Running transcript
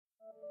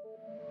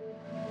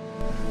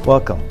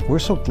Welcome. We're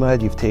so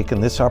glad you've taken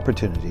this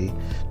opportunity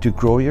to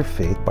grow your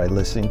faith by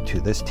listening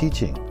to this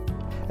teaching.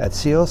 At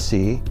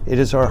CLC, it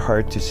is our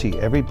heart to see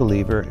every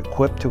believer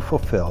equipped to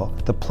fulfill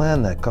the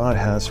plan that God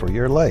has for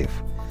your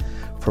life.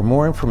 For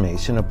more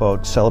information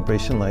about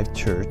Celebration Life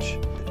Church,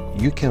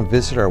 you can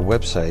visit our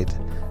website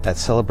at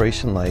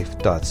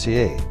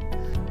celebrationlife.ca.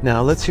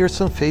 Now let's hear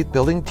some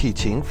faith-building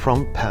teaching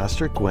from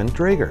Pastor Gwen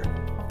Drager.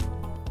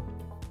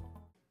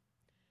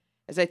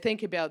 As I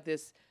think about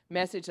this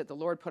message that the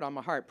Lord put on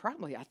my heart,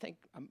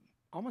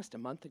 almost a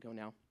month ago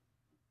now,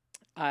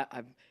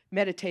 I've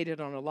meditated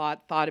on a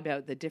lot, thought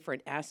about the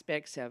different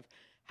aspects of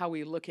how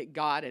we look at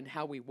God and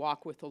how we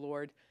walk with the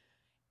Lord.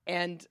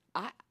 And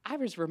I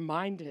was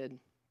reminded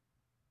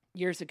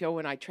years ago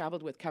when I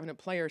traveled with Covenant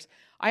Players,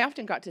 I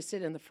often got to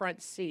sit in the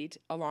front seat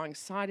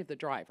alongside of the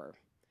driver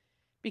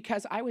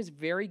because I was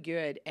very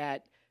good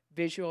at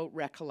visual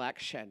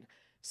recollection.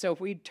 So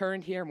if we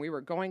turned here and we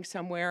were going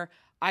somewhere,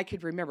 I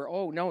could remember,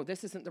 oh, no,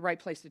 this isn't the right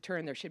place to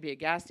turn. There should be a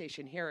gas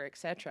station here,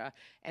 etc.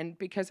 And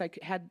because I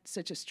had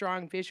such a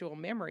strong visual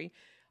memory,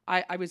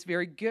 I was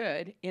very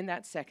good in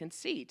that second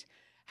seat.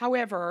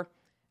 However,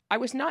 I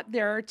was not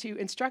there to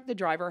instruct the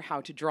driver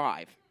how to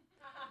drive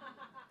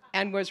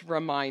and was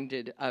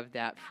reminded of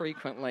that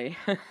frequently.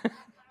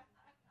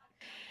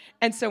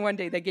 And so one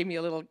day they gave me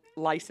a little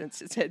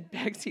license. It said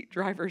backseat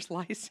driver's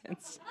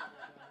license.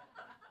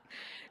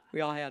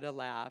 We all had a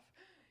laugh.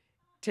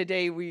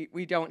 Today,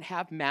 we don't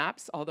have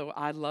maps, although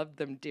I love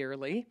them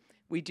dearly.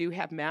 We do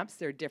have maps.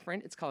 They're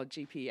different. It's called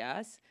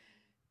GPS.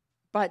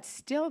 But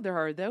still, there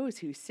are those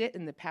who sit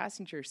in the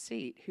passenger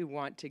seat who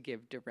want to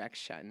give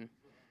direction.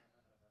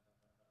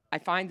 I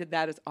find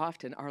that is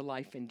often our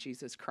life in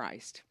Jesus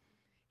Christ.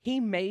 He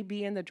may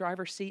be in the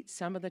driver's seat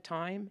some of the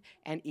time,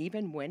 and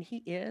even when he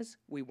is,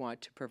 we want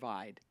to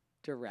provide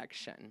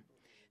direction.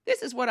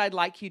 This is what I'd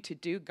like you to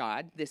do,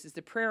 God. This is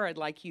the prayer I'd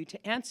like you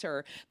to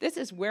answer. This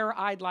is where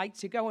I'd like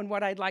to go and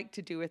what I'd like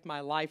to do with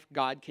my life.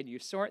 God, can you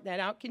sort that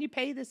out? Can you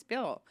pay this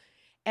bill?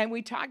 And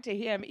we talk to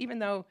him, even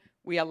though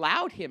we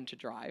allowed him to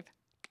drive.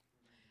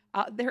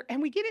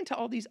 And we get into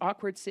all these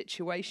awkward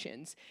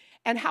situations.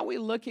 And how we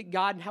look at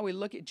God and how we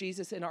look at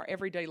Jesus in our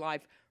everyday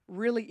life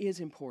really is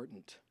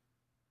important.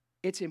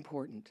 It's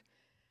important.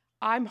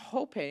 I'm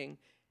hoping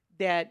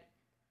that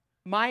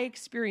my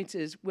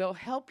experiences will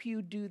help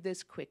you do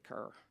this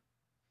quicker.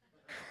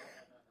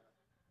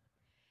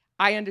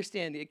 I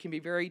understand it can be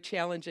very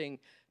challenging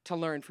to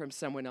learn from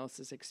someone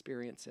else's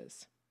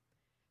experiences.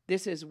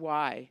 This is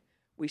why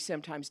we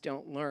sometimes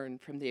don't learn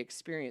from the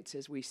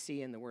experiences we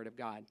see in the Word of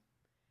God,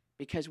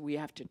 because we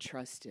have to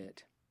trust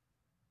it.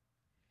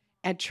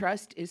 And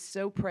trust is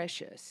so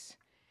precious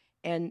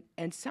and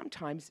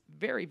sometimes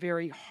very,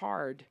 very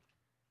hard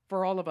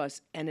for all of us.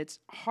 And it's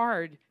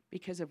hard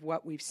because of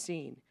what we've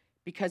seen,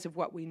 because of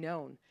what we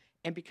know,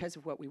 and because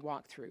of what we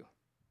walk through.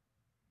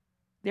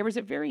 There was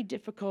a very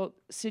difficult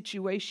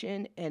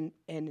situation, and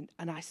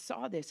I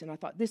saw this, and I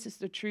thought, this is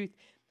the truth.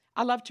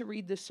 I love to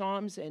read the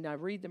Psalms, and I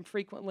read them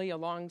frequently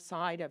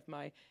alongside of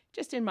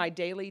just in my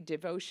daily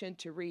devotion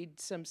to read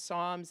some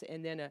Psalms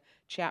and then a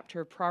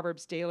chapter of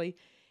Proverbs daily.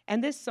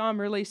 And this Psalm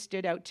really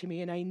stood out to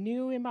me, and I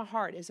knew in my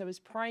heart as I was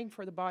praying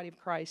for the body of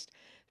Christ,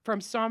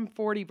 from Psalm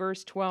 40,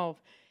 verse 12,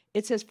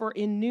 it says, "For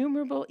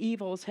innumerable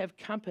evils have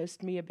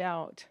compassed me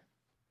about."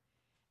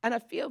 And I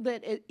feel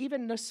that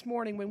even this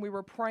morning when we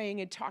were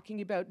praying and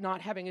talking about not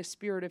having a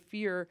spirit of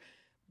fear,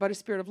 but a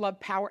spirit of love,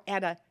 power,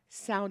 and a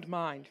sound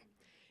mind,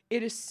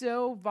 it is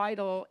so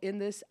vital in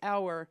this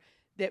hour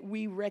that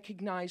we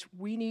recognize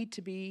we need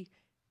to be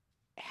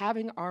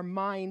having our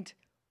mind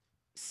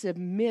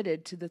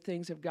submitted to the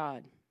things of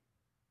God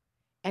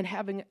and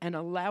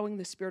allowing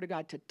the Spirit of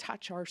God to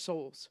touch our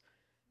souls.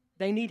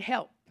 They need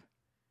help.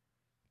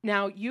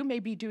 Now, you may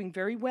be doing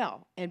very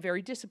well and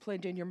very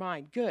disciplined in your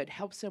mind. Good,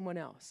 help someone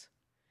else.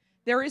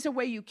 There is a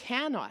way you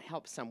cannot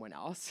help someone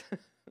else,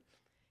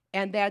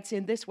 and that's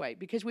in this way,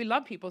 because we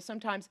love people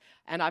sometimes,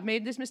 and I've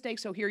made this mistake,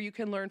 so here you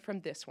can learn from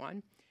this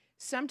one.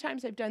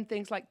 Sometimes I've done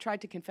things like tried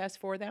to confess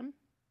for them.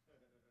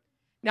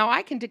 Now,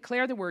 I can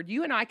declare the word.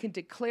 You and I can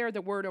declare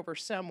the word over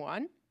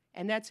someone,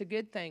 and that's a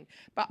good thing,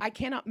 but I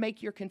cannot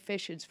make your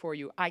confessions for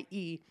you,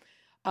 i.e.,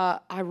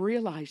 I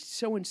realized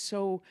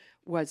so-and-so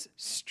was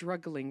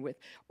struggling with,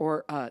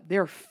 or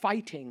they're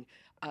fighting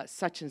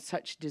such and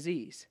such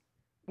disease,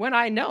 when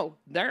I know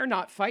they're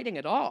not fighting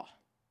at all.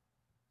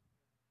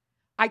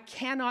 I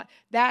cannot,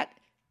 that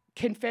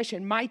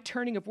confession, my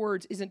turning of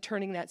words isn't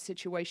turning that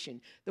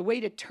situation. The way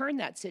to turn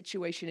that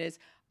situation is,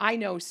 I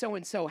know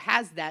so-and-so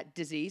has that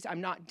disease,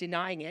 I'm not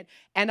denying it,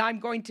 and I'm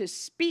going to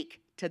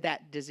speak to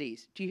that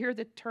disease. Do you hear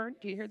the turn?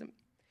 Do you hear them?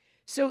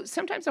 So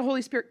sometimes the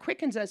Holy Spirit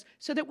quickens us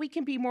so that we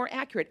can be more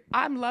accurate.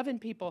 I'm loving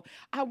people.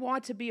 I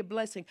want to be a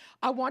blessing.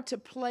 I want to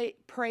pray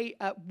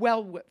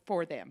well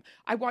for them.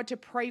 I want to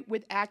pray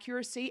with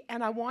accuracy,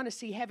 and I want to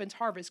see heaven's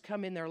harvest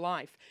come in their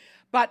life.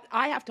 But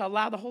I have to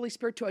allow the Holy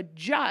Spirit to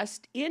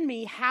adjust in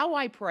me how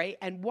I pray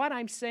and what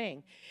I'm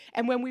saying.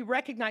 And when we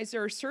recognize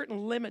there are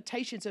certain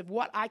limitations of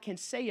what I can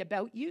say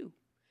about you,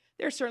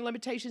 There are certain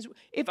limitations.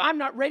 If I'm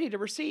not ready to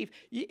receive,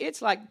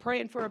 it's like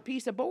praying for a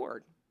piece of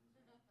board.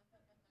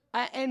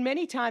 And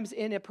many times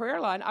in a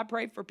prayer line, I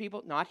pray for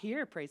people, not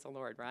here, praise the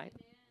Lord, right?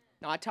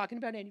 Not talking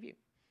about any of you.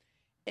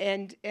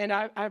 And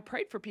I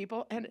prayed for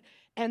people,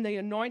 and the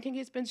anointing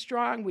has been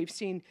strong. We've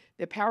seen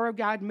the power of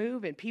God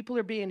move, and people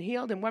are being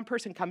healed, and one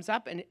person comes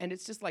up, and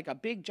it's just like a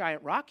big,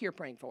 giant rock you're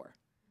praying for.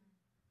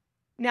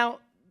 Now,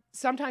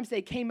 sometimes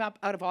they came up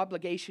out of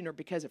obligation or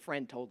because a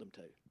friend told them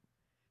to,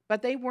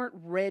 but they weren't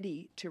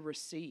ready to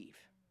receive.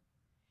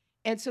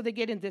 And so they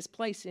get in this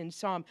place in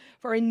Psalm,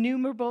 for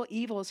innumerable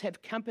evils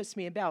have compassed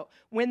me about.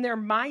 When their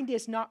mind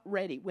is not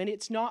ready, when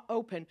it's not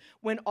open,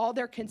 when all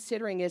they're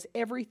considering is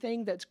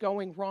everything that's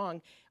going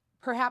wrong,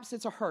 perhaps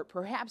it's a hurt,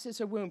 perhaps it's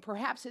a wound,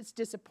 perhaps it's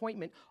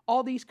disappointment,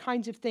 all these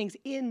kinds of things,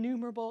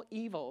 innumerable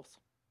evils.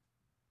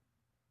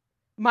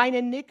 Mine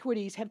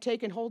iniquities have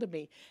taken hold of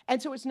me.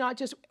 And so it's not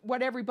just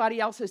what everybody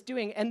else is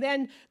doing. And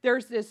then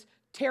there's this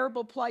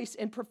terrible place,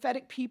 and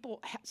prophetic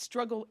people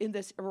struggle in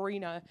this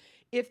arena,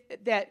 if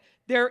that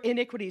their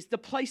iniquities, the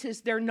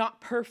places they're not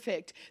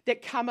perfect,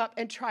 that come up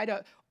and try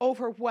to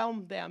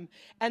overwhelm them,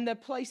 and the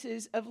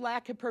places of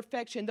lack of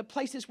perfection, the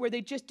places where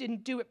they just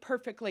didn't do it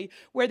perfectly,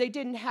 where they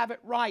didn't have it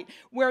right,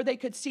 where they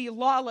could see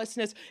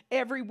lawlessness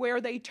everywhere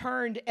they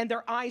turned, and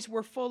their eyes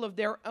were full of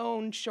their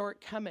own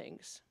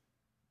shortcomings,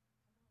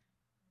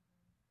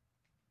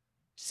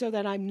 so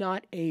that I'm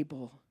not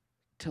able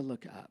to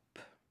look up.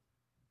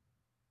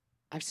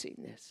 I've seen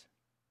this.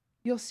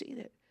 You'll see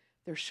that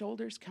their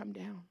shoulders come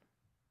down,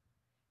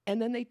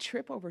 and then they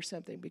trip over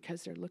something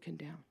because they're looking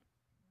down.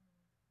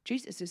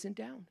 Jesus isn't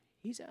down.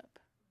 He's up.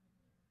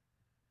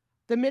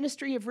 The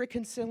ministry of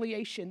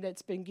reconciliation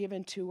that's been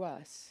given to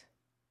us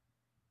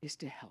is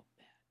to help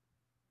that.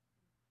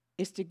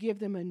 Is to give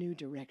them a new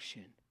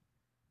direction.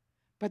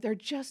 But they're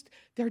just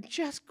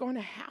going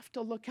to have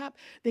to look up.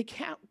 They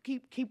can't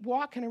keep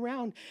walking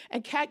around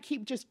and can't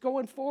keep just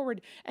going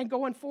forward and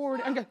go.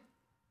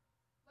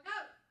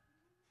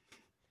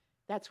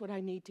 That's what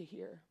I need to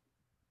hear.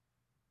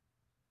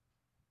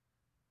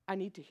 I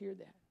need to hear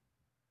that.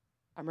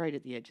 I'm right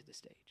at the edge of the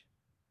stage.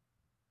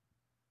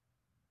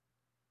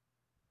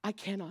 I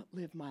cannot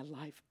live my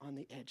life on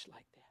the edge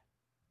like that.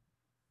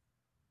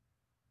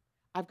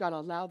 I've got to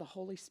allow the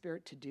Holy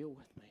Spirit to deal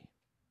with me.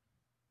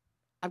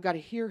 I've got to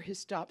hear his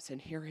stops and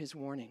hear his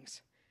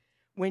warnings.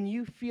 When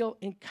you feel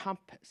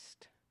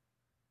encompassed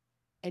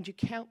and you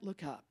can't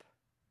look up,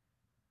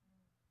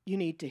 you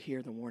need to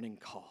hear the warning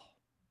call.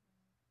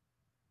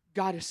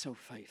 God is so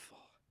faithful.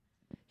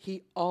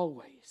 He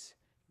always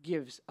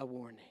gives a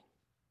warning.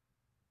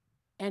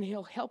 And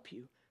he'll help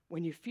you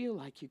when you feel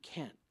like you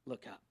can't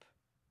look up.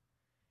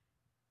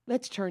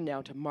 Let's turn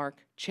now to Mark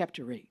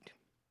chapter 8.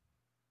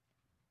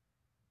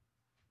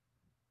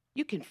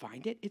 You can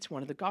find it. It's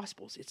one of the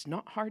Gospels. It's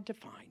not hard to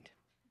find.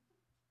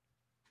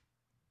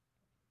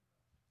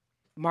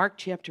 Mark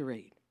chapter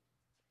 8.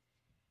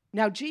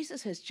 Now,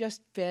 Jesus has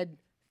just fed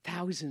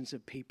thousands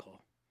of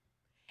people,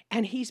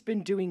 and he's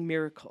been doing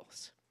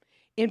miracles.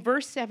 In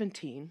verse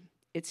 17,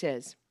 it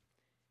says,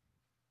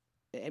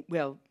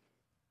 well,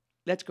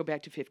 let's go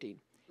back to 15.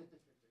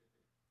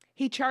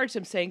 He charged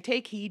them, saying,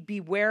 "Take heed,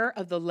 beware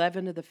of the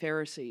leaven of the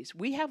Pharisees."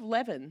 We have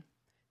leaven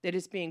that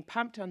is being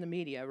pumped on the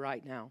media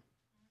right now.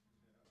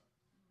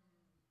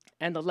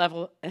 And the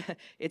level,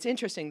 it's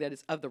interesting that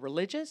it's of the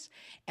religious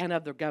and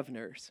of the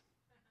governors.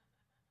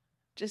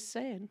 Just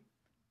saying.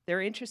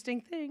 They're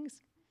interesting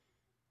things.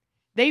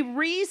 They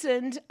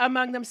reasoned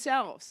among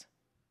themselves.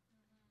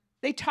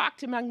 They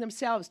talked among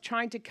themselves,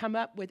 trying to come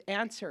up with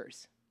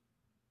answers.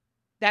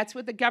 That's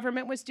what the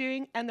government was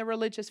doing and the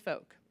religious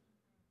folk.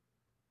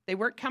 They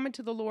weren't coming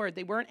to the Lord.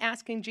 They weren't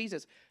asking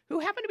Jesus, who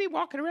happened to be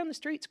walking around the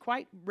streets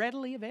quite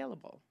readily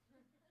available.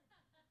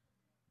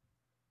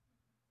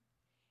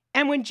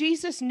 And when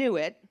Jesus knew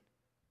it,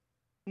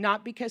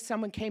 not because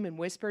someone came and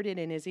whispered it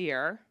in his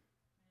ear,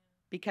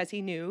 because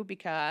he knew,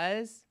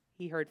 because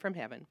he heard from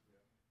heaven.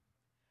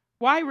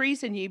 Why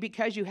reason ye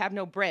because you have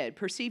no bread?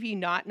 Perceive ye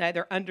not,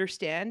 neither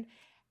understand?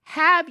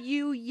 Have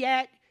you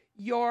yet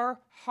your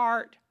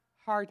heart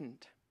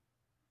hardened?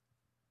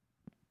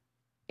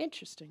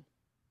 Interesting.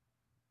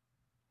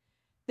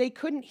 They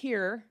couldn't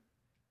hear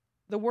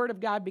the word of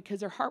God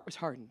because their heart was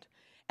hardened.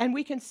 And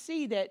we can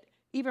see that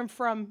even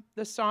from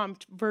the Psalm,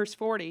 verse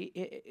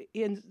 40,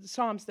 in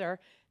Psalms there,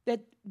 that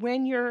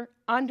when you're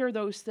under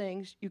those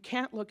things, you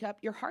can't look up,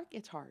 your heart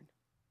gets hard.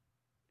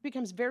 It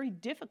becomes very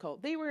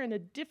difficult. They were in a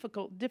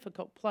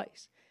difficult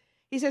place.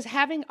 He says,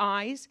 having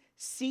eyes,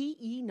 see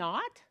ye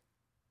not?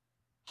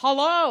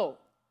 Hello,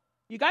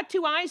 you got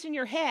two eyes in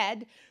your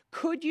head.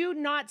 Could you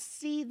not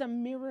see the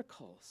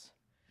miracles?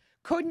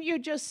 Couldn't you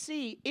just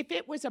see, if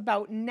it was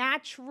about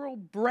natural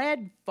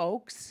bread,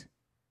 folks,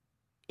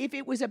 if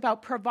it was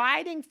about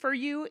providing for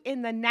you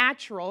in the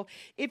natural,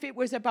 if it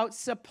was about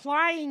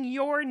supplying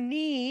your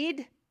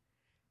need,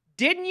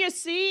 didn't you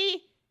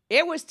see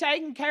it was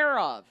taken care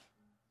of?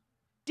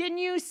 Didn't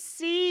you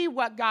see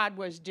what God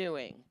was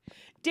doing?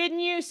 Didn't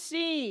you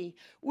see?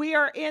 We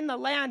are in the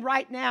land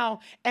right now,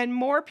 and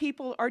more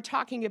people are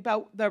talking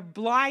about the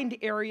blind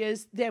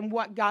areas than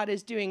what God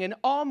is doing. And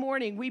all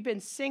morning, we've been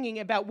singing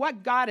about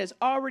what God has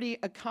already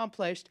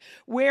accomplished,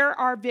 where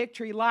our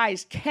victory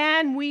lies.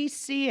 Can we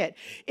see it?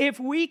 If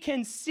we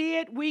can see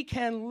it, we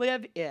can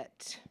live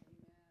it.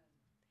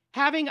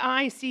 Having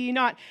eyes, see you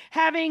not.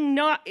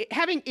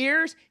 Having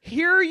ears,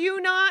 hear you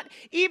not.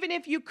 Even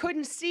if you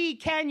couldn't see,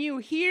 can you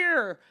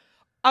hear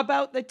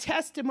about the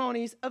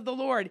testimonies of the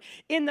Lord?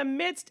 In the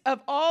midst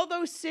of all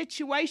those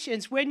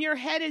situations, when your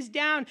head is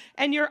down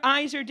and your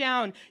eyes are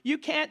down, you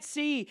can't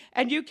see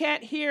and you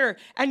can't hear,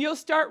 and you'll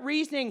start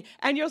reasoning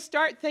and you'll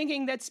start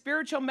thinking that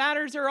spiritual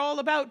matters are all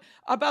about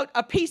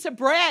a piece of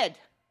bread.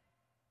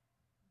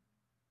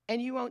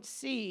 And you won't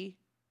see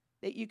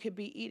that you could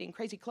be eating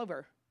crazy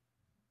clover.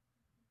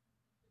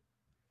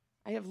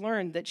 I have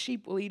learned that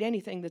sheep will eat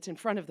anything that's in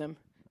front of them,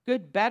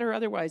 good, bad, or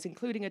otherwise,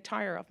 including a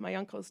tire off my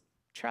uncle's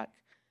truck.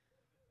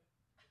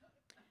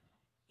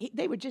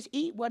 They would just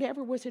eat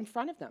whatever was in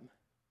front of them.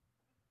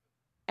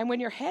 And when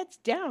your head's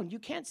down, you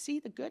can't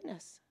see the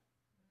goodness.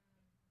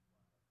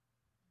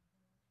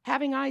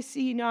 Having eyes,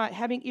 see you not.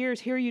 Having ears,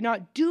 hear you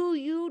not. Do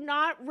you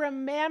not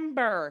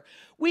remember?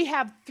 We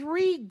have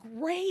 3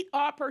 great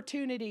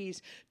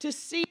opportunities to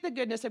see the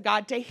goodness of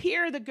God, to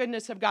hear the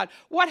goodness of God.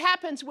 What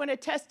happens when a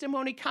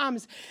testimony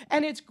comes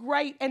and it's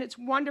great and it's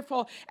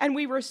wonderful and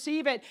we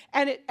receive it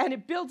and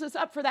it builds us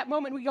up for that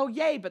moment? We go,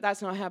 yay, but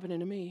that's not happening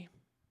to me.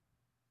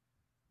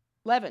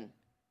 Leaven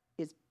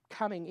is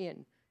coming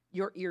in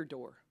your ear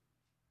door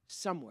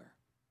somewhere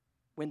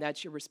when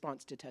that's your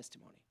response to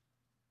testimony.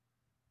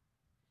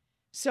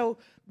 So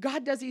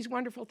God does these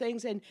wonderful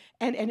things and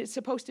it's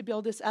supposed to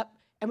build us up.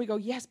 And we go,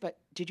 yes, but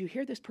did you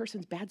hear this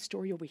person's bad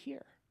story over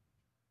here?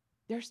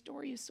 Their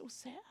story is so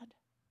sad.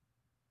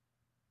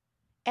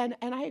 And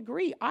I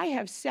agree. I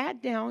have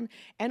sat down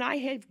and I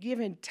have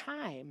given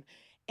time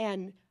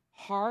and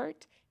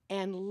heart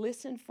and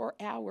listened for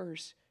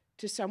hours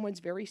to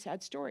someone's very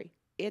sad story.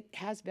 It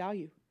has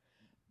value.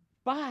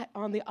 But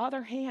on the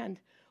other hand,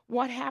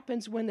 what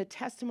happens when the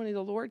testimony of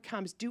the Lord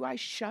comes? Do I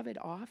shove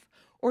it off?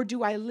 Or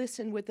do I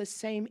listen with the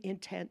same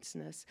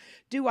intenseness?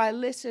 Do I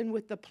listen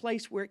with the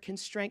place where it can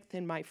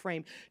strengthen my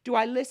frame? Do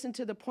I listen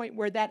to the point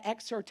where that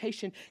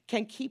exhortation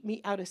can keep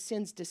me out of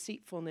sin's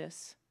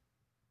deceitfulness?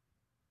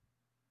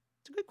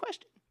 It's a good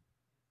question.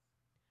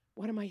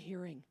 What am I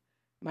hearing?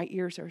 My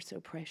ears are so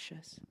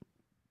precious.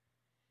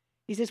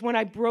 He says, when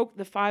I broke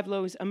the 5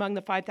 loaves among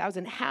the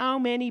 5,000, how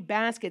many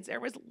baskets? There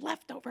was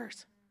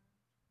leftovers.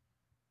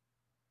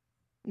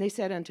 And they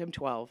said unto him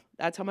 12.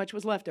 That's how much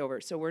was left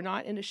over. So we're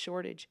not in a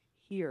shortage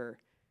here.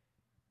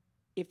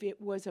 If it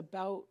was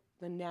about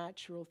the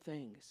natural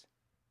things,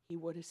 he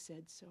would have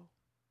said so.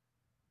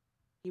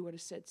 He would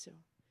have said so.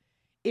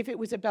 If it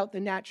was about the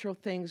natural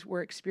things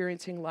we're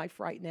experiencing life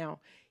right now,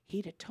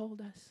 he'd have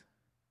told us.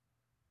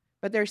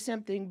 But there's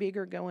something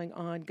bigger going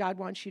on. God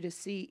wants you to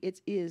see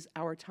it is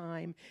our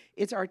time.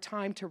 It's our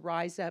time to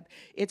rise up.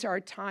 It's our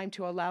time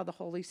to allow the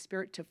Holy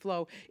Spirit to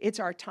flow. It's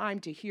our time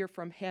to hear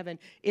from heaven.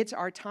 It's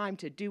our time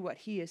to do what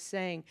he is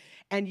saying.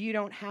 And you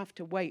don't have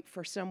to wait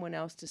for someone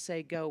else to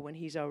say go when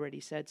he's already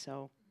said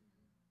so.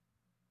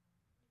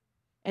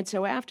 And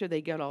so after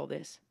they get all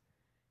this,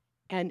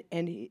 and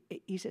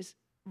he says,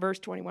 verse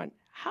 21,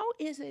 how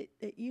is it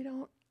that you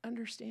don't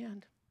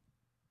understand?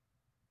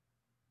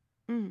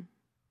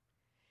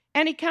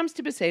 And he comes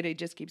to Bethsaida, he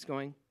just keeps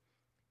going.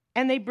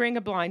 And they bring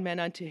a blind man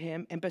unto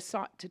him and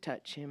besought to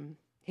touch him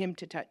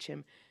to touch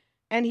him.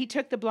 And he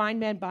took the blind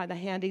man by the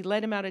hand, he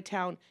led him out of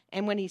town.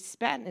 And when he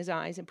spat in his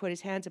eyes and put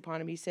his hands upon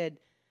him,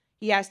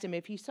 he asked him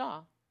if he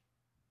saw.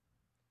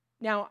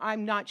 Now,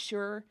 I'm not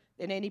sure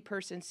that any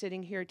person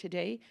sitting here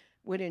today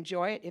would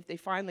enjoy it if they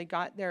finally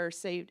got their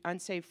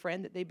unsaved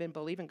friend that they've been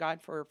believing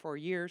God for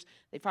years.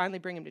 They finally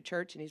bring him to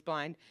church and he's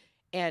blind.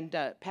 And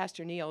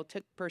Pastor Neil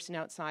took the person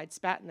outside,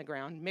 spat in the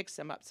ground, mixed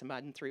some up some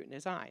mud, and threw it in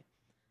his eye.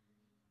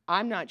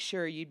 I'm not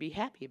sure you'd be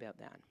happy about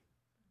that.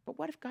 But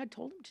what if God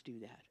told him to do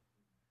that?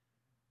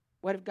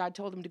 What if God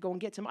told him to go and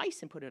get some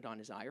ice and put it on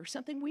his eye or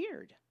something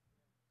weird?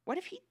 What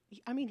if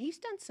he's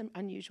done some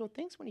unusual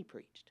things when he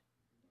preached.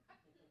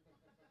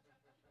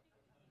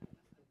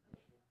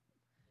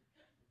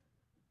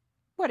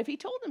 What if he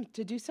told him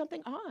to do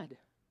something odd?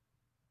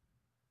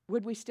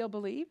 Would we still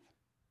believe?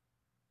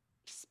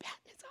 He spat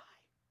in his eye.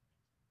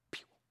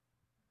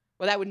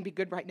 Well, that wouldn't be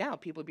good right now.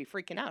 People would be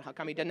freaking out. How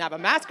come he didn't have a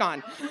mask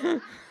on?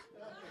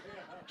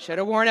 Should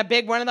have worn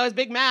one of those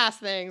big mask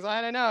things.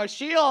 I don't know.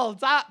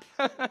 Shields up.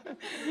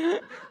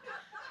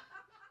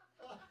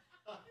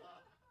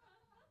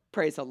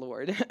 Praise the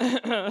Lord.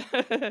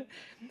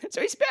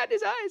 So he spat in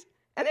his eyes.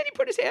 And then he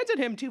put his hands on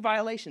him, 2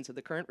 violations of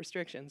the current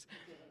restrictions.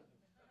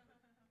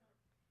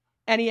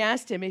 And he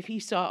asked him if he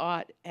saw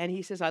aught. And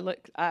he says,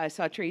 I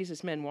saw trees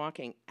as men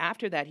walking.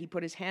 After that, he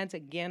put his hands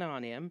again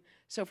on him.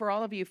 So for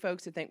all of you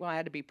folks that think, well, I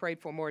had to be prayed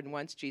for more than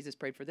once, Jesus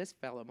prayed for this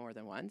fellow more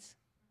than once.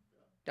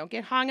 Don't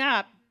get hung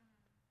up.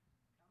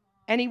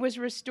 And he was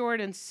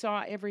restored and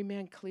saw every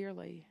man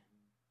clearly.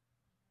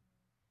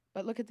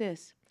 But look at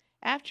this.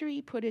 After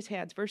he put his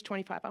hands, verse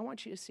 25, I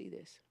want you to see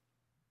this.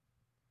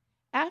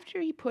 After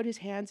he put his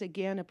hands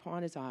again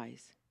upon his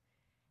eyes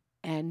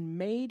and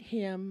made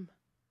him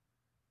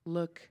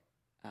look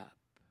up,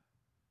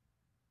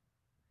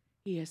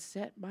 he has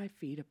set my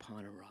feet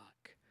upon a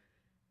rock,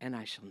 and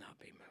I shall not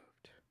be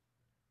moved.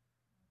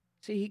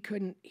 See, he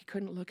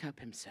couldn't look up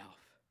himself.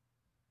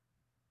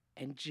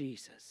 And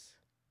Jesus,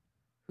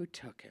 who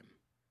took him,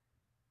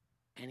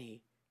 and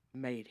he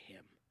made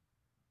him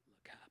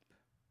look up.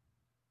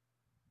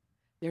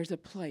 There's a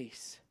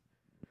place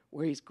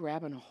where he's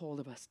grabbing a hold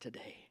of us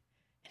today.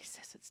 And he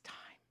says, it's time.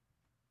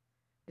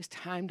 It's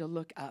time to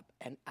look up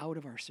and out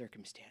of our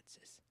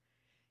circumstances.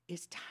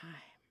 It's time.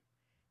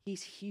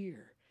 He's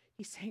here.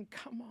 He's saying,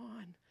 come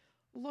on,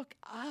 look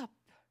up.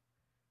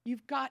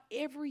 You've got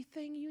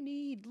everything you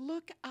need.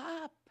 Look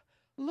up.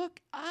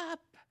 Look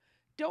up.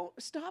 Don't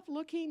stop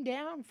looking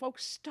down,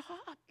 folks.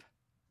 Stop.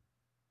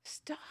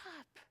 Stop.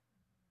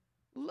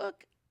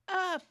 Look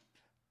up.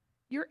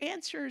 Your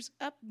answer's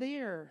up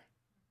there.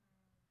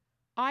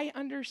 I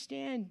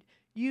understand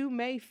you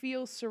may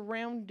feel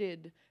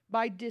surrounded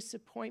by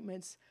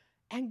disappointments,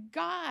 and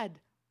God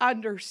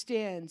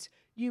understands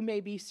you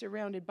may be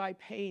surrounded by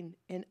pain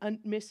and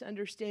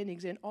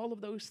misunderstandings and all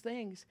of those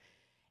things.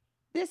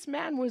 This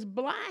man was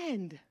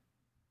blind.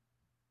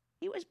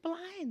 He was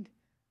blind.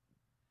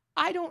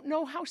 I don't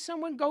know how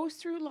someone goes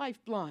through life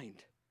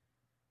blind.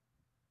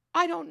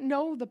 I don't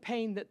know the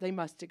pain that they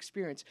must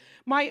experience.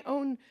 My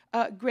own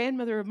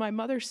grandmother of my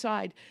mother's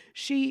side,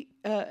 she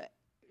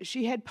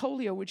had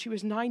polio when she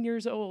was 9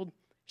 years old.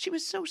 She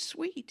was so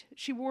sweet.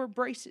 She wore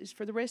braces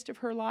for the rest of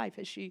her life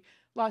as she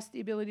lost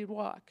the ability to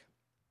walk.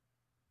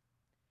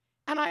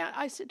 And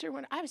I said to her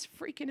when I was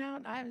freaking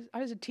out, I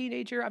was a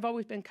teenager. I've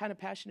always been kind of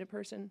a passionate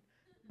person.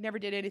 Never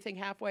did anything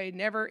halfway,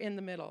 never in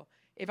the middle.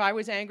 If I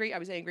was angry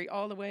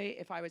all the way.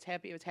 If I was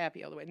happy, I was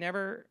happy all the way.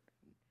 Never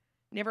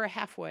a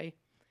halfway.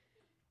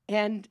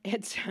 And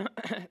so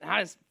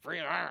I was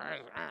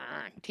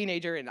a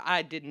teenager, and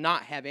I did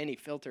not have any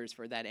filters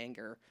for that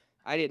anger.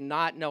 I did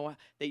not know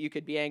that you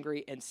could be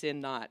angry and sin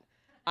not.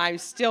 I'm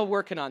still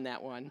working on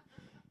that one.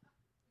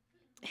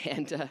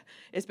 And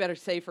it's better,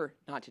 safer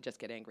not to just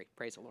get angry.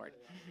 Praise the Lord.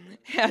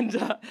 And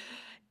I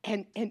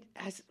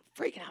was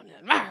freaking out,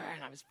 and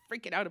I was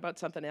freaking out about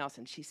something else.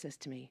 And she says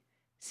to me,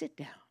 sit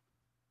down.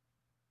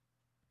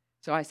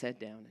 So I sat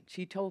down, and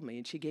she told me,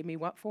 and she gave me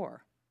what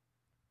for,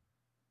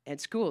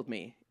 and schooled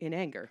me in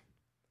anger.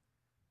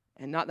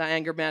 And not the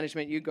anger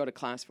management you go to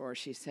class for.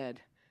 She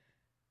said,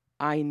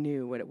 I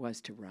knew what it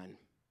was to run,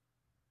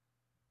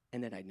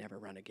 and that I'd never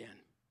run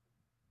again.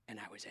 And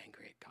I was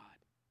angry at God.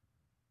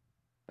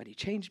 But he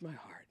changed my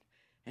heart,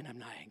 and I'm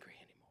not angry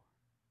anymore.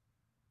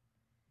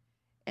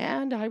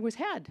 And I was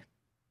had.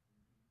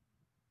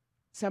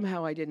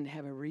 Somehow I didn't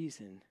have a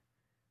reason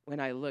when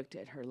I looked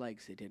at her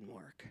legs, it didn't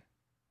work.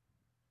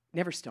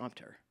 Never stomped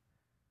her.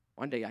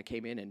 One day I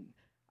came in, and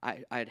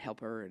I'd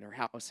help her in her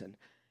house,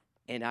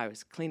 and I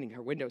was cleaning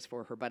her windows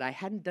for her, but I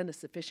hadn't done a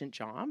sufficient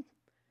job.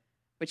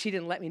 But she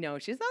didn't let me know.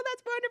 She says, oh,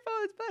 that's wonderful.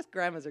 It's blessed.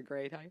 Grandmas are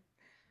great.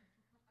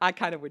 I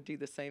kind of would do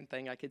the same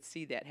thing. I could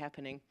see that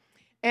happening.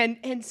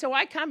 And so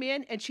I come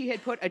in, and she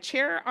had put a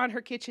chair on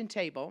her kitchen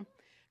table,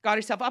 got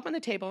herself up on the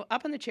table,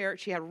 up on the chair.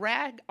 She had a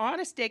rag on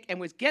a stick and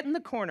was getting the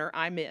corner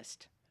I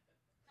missed.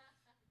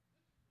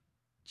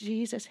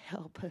 Jesus,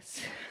 help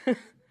us.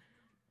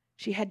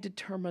 She had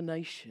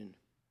determination.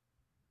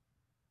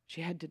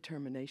 She had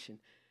determination.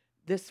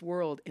 This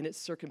world and its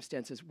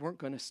circumstances weren't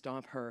going to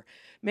stop her.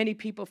 Many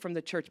people from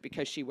the church,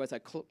 because she was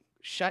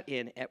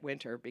shut-in at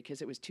winter,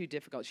 because it was too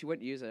difficult, she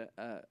wouldn't use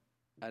a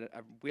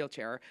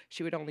wheelchair.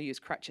 She would only use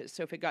crutches.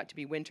 So if it got to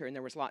be winter and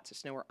there was lots of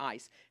snow or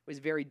ice, it was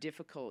very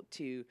difficult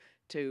to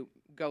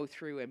go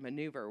through and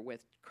maneuver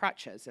with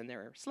crutches, and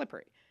they're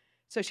slippery.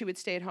 So she would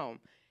stay at home.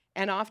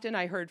 And often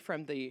I heard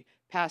from the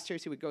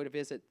pastors who would go to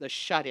visit the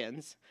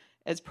shut-ins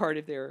as part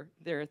of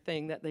their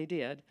thing that they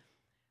did.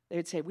 They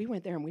would say, we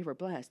went there and we were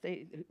blessed.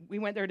 We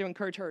went there to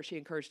encourage her. She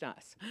encouraged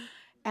us.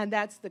 And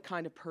that's the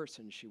kind of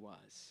person she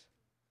was,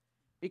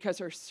 because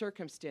her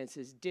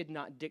circumstances did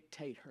not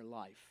dictate her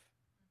life.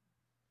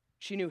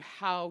 She knew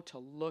how to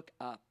look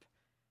up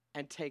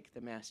and take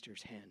the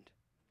Master's hand.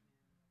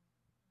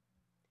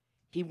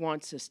 He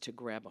wants us to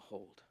grab a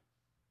hold.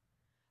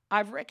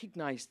 I've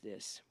recognized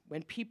this.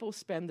 When people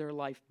spend their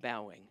life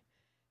bowing,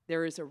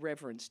 there is a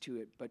reverence to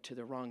it, but to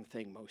the wrong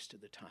thing most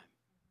of the time.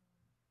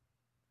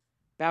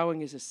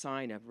 Bowing is a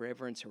sign of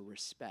reverence or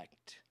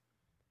respect.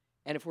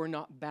 And if we're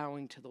not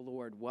bowing to the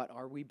Lord, what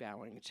are we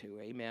bowing to?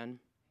 Amen.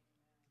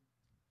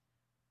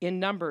 In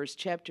Numbers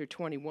chapter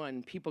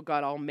 21, people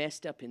got all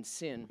messed up in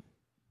sin.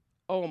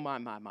 Oh, my.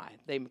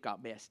 They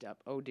got messed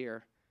up. Oh,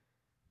 dear.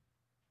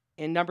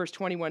 In Numbers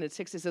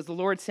 21:6, it says, the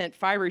Lord sent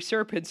fiery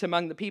serpents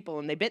among the people,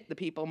 and they bit the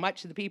people.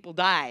 Much of the people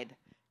died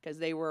because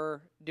they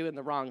were doing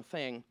the wrong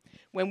thing.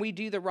 When we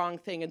do the wrong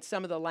thing, in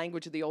some of the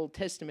language of the Old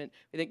Testament,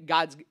 we think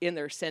God's in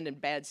there sending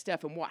bad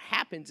stuff. And what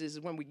happens is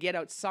when we get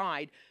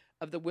outside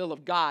of the will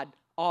of God,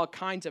 all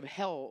kinds of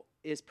hell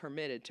is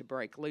permitted to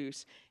break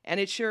loose. And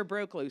it sure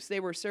broke loose. They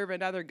were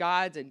serving other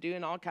gods and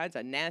doing all kinds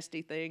of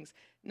nasty things.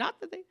 Not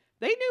that they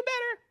knew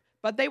better,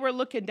 but they were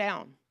looking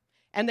down.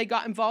 And they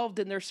got involved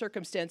in their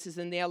circumstances,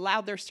 and they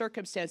allowed their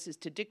circumstances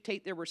to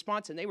dictate their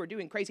response, and they were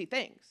doing crazy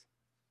things.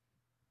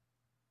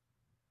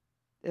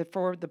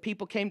 Therefore, the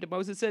people came to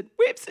Moses and said,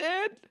 we've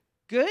sinned.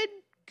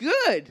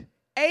 Good.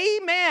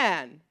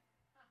 Amen.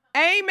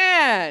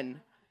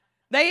 Amen.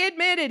 They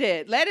admitted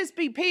it. Let us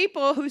be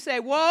people who say,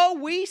 whoa,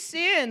 we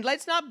sinned.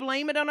 Let's not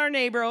blame it on our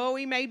neighbor. Oh,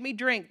 he made me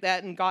drink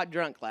that and got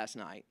drunk last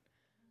night.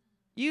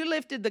 You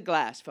lifted the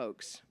glass,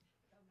 folks.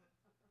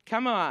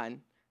 Come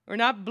on. We're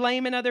not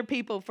blaming other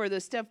people for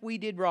the stuff we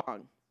did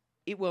wrong.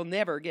 It will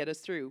never get us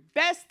through.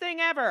 Best thing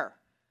ever.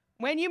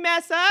 When you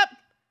mess up,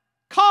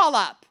 call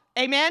up.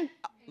 Amen?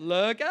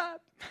 Look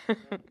up.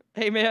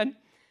 Amen.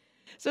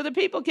 So the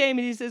people came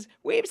and he says,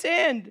 we've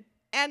sinned.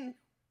 And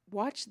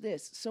watch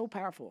this, so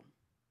powerful.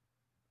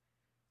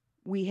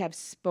 We have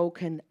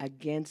spoken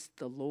against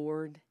the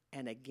Lord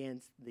and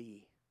against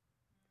thee.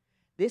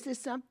 This is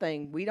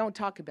something we don't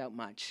talk about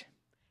much,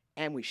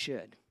 and we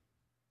should.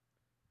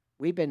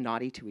 We've been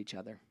naughty to each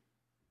other.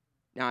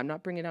 Now, I'm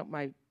not bringing out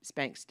my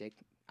spank stick.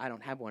 I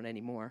don't have one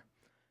anymore.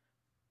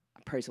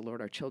 Praise the Lord,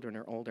 our children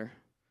are older,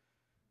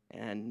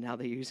 and now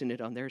they're using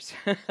it on theirs.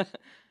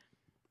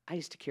 I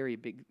used to carry a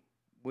big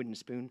wooden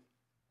spoon.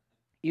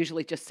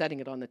 Usually just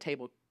setting it on the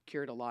table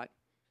cured a lot.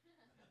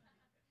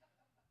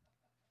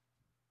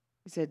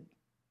 He said,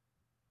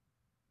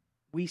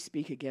 we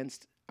speak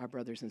against our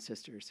brothers and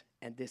sisters,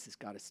 and this has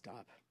got to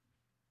stop.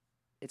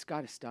 It's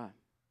got to stop.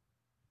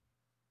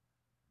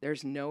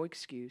 There's no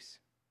excuse.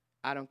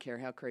 I don't care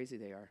how crazy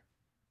they are.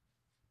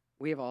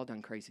 We have all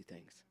done crazy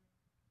things.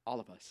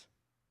 All of us.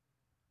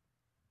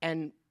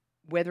 And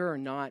whether or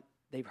not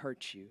they've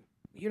hurt you,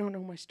 you don't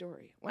know my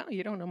story. Well,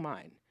 you don't know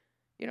mine.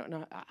 You don't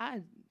know. I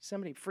had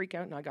somebody freak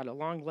out, and I got a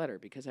long letter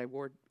because I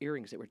wore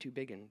earrings that were too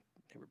big, and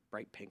they were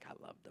bright pink. I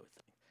love those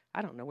things.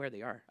 I don't know where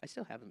they are. I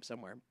still have them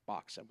somewhere,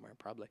 box somewhere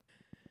probably.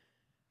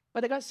 But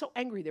they got so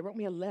angry, they wrote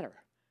me a letter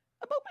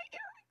about my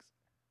earrings.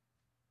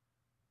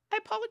 I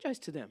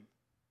apologized to them.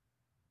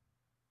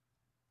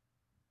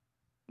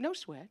 No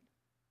sweat.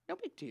 No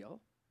big deal.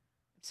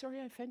 I'm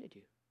sorry I offended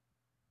you.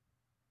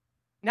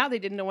 Now they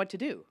didn't know what to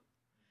do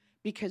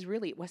because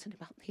really it wasn't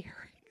about the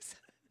earrings.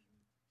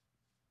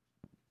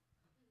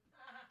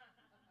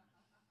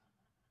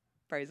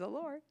 Praise the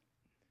Lord.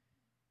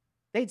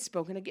 They'd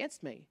spoken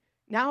against me.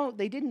 Now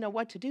they didn't know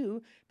what to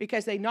do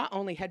because they not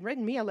only had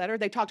written me a letter,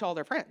 they talked to all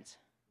their friends.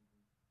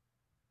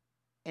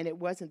 And it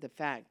wasn't the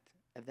fact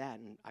of that.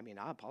 And I mean,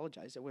 I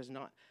apologize. It was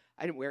not,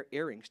 I didn't wear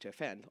earrings to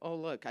offend. Oh,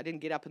 look, I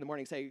didn't get up in the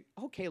morning and say,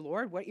 okay,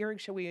 Lord, what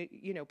earrings shall we,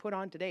 put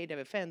on today to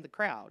offend the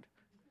crowd?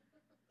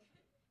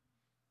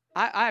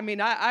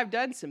 I've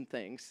done some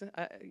things.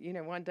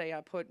 One day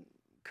I put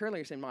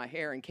curlers in my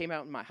hair and came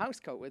out in my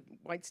house coat with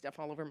white stuff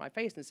all over my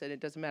face and said,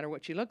 it doesn't matter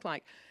what you look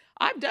like.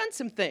 I've done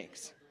some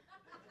things.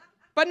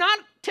 But not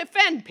to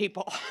offend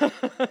people.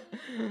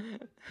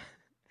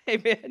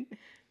 Amen.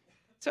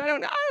 So I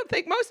don't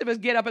think most of us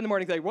get up in the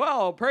morning and say,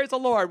 well, praise the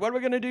Lord, what are we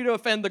going to do to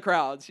offend the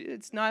crowds?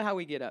 It's not how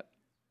we get up.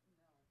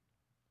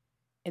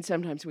 And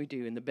sometimes we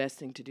do, and the best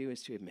thing to do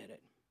is to admit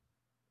it.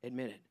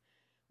 Admit it.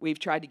 We've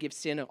tried to give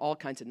sin all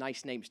kinds of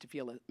nice names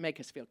to make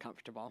us feel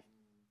comfortable.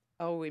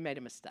 Oh, we made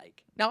a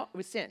mistake. No, it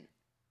was sin.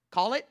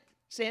 Call it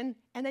sin,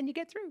 and then you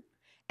get through.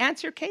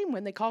 Answer came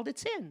when they called it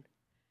sin.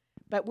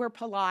 But we're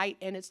polite,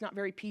 and it's not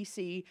very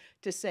PC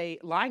to say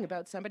lying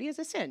about somebody is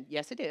a sin.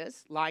 Yes, it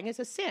is. Lying is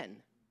a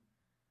sin.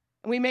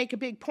 And we make a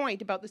big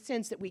point about the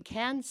sins that we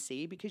can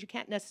see because you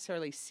can't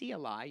necessarily see a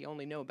lie. You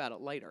only know about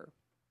it later.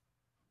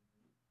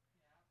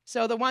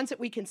 So the ones that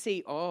we can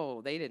see,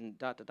 oh, they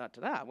didn't,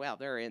 well,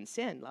 they're in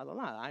sin, la, la,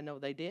 la. I know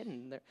they did,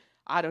 and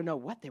I don't know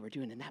what they were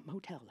doing in that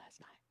motel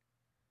last night.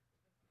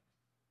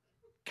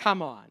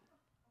 Come on.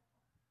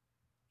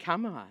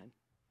 Come on.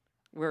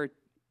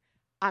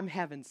 I'm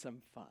having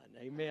some fun,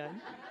 amen?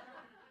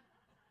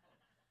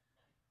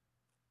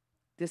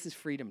 This is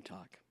freedom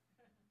talk.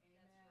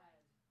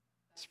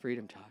 It's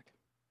freedom talk.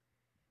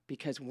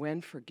 Because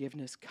when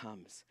forgiveness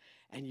comes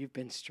and you've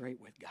been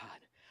straight with God,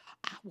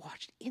 I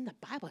watched in the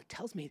Bible, it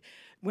tells me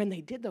when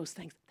they did those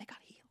things, they got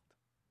healed.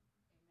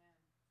 Amen.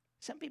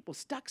 Some people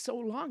stuck so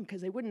long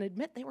because they wouldn't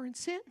admit they were in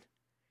sin.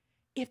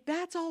 If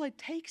that's all it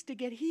takes to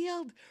get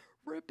healed,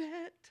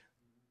 repent.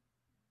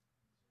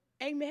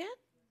 Amen?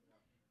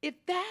 If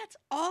that's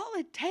all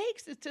it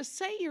takes is to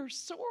say you're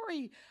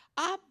sorry,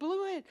 I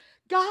blew it.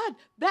 God,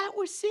 that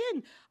was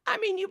sin. I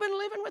mean, you've been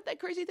living with that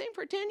crazy thing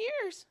for 10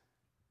 years.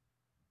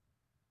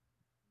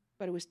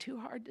 But it was too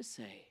hard to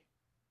say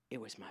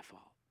it was my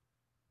fault.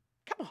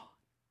 Come on.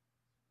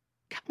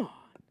 Come on.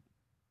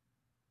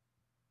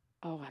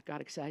 Oh, I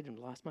got excited and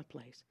lost my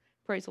place.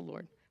 Praise the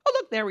Lord. Oh,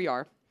 look, there we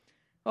are.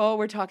 Oh,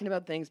 we're talking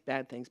about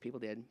bad things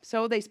people did.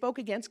 So they spoke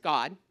against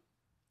God,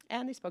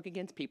 and they spoke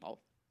against people.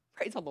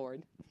 Praise the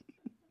Lord.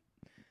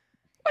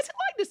 What's it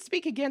like to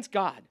speak against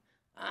God?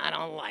 I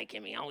don't like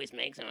him. He always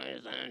makes him,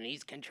 and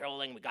he's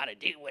controlling. We got to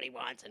do what he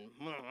wants, and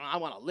I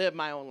want to live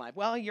my own life.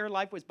 Well, your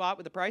life was bought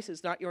with a price.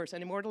 It's not yours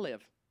anymore to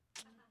live.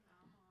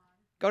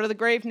 Go to the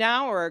grave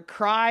now or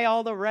cry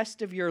all the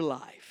rest of your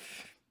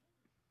life.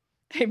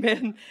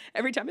 Amen.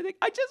 Every time I think,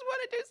 I just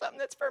want to do something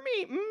that's for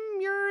me.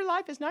 Your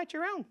life is not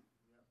your own.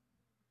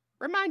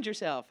 Remind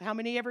yourself how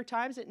many ever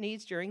times it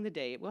needs during the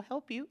day. It will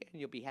help you, and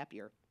you'll be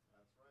happier.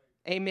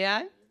 Right.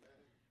 Amen?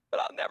 But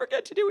I'll never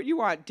get to do what you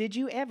want. Did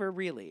you ever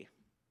really?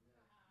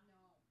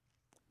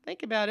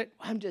 Think about it.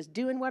 I'm just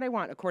doing what I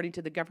want according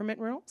to the government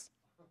rules.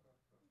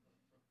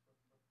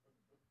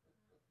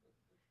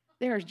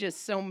 There's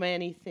just so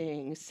many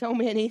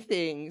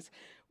things.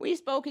 We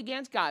spoke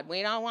against God.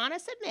 We don't want to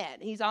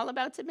submit. He's all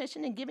about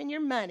submission and giving your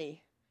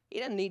money. He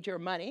doesn't need your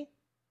money.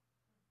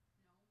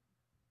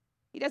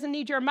 He doesn't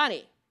need your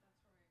money.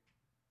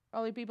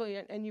 All the people,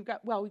 and we've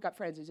got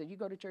friends who say, you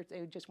go to church,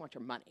 they just want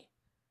your money.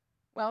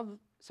 Well,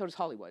 so does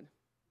Hollywood.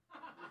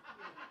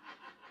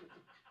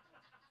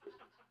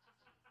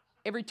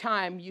 Every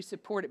time you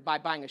support it by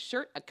buying a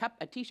shirt, a cup,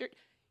 a T-shirt,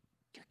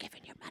 you're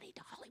giving your money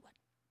to Hollywood.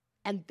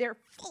 And they're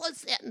full of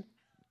sin.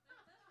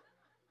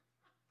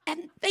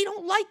 And they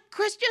don't like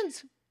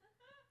Christians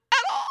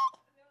at all.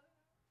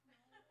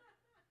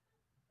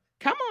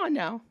 Come on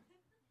now.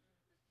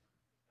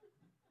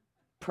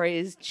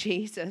 Praise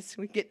Jesus.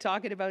 We get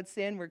talking about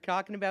sin. We're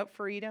talking about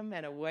freedom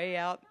and a way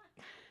out.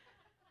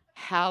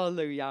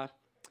 Hallelujah.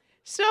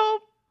 So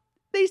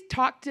they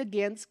talked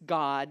against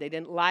God. They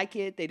didn't like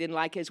it. They didn't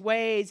like his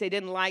ways. They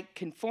didn't like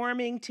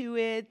conforming to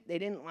it. They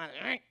didn't want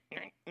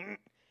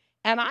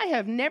And I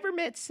have never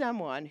met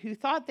someone who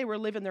thought they were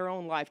living their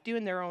own life,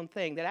 doing their own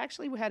thing, that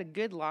actually had a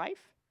good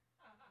life.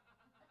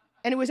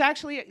 And it was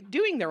actually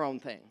doing their own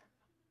thing.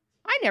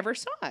 I never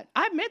saw it.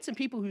 I've met some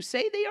people who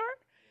say they are,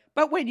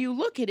 but when you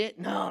look at it,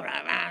 no,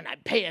 I'm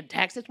paying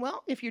taxes.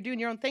 Well, if you're doing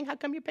your own thing, how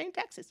come you're paying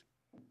taxes?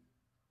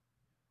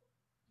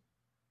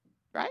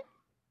 Right?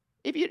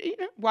 If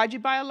why'd you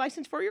buy a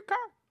license for your car?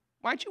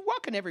 Why aren't you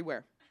walking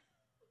everywhere?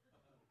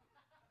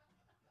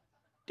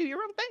 Do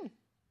your own thing.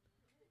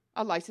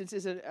 A license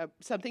is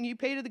something you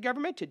pay to the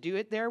government to do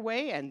it their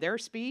way and their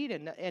speed.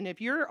 And if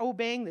you're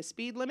obeying the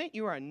speed limit,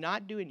 you are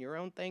not doing your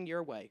own thing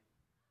your way.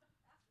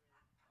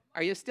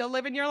 Are you still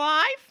living your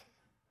life?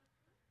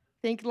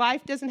 Think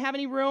life doesn't have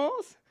any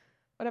rules?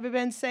 What have I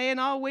been saying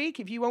all week?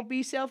 If you won't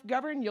be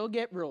self-governed, you'll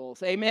get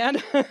rules.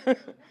 Amen?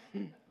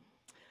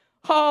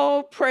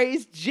 Oh,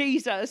 praise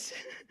Jesus.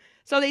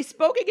 So they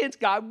spoke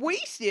against God. We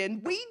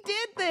sinned. We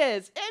did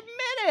this.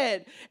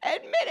 Admit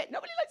it.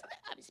 Nobody likes that.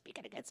 I'm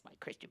speaking against my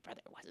Christian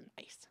brother. It wasn't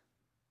nice.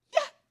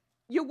 Yeah,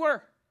 you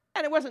were.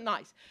 And it wasn't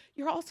nice.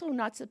 You're also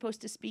not supposed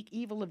to speak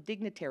evil of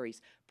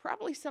dignitaries.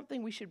 Probably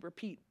something we should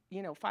repeat,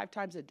 5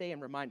 times a day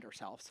and remind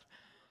ourselves.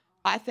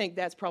 I think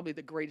that's probably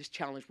the greatest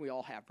challenge we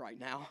all have right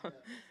now. Yeah.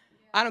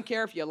 I don't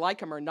care if you like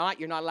them or not.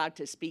 You're not allowed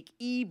to speak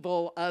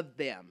evil of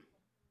them.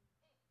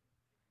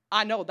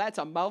 I know that's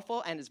a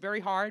mouthful and it's very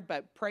hard,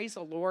 but praise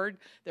the Lord,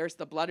 there's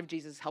the blood of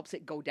Jesus helps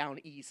it go down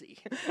easy.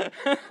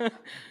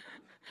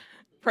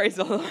 Praise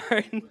the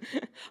Lord.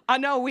 I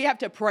know we have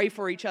to pray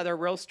for each other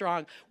real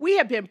strong. We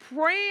have been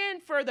praying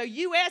for the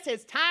U.S.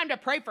 It's time to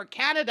pray for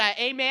Canada.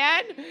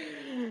 Amen?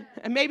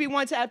 And maybe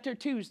once after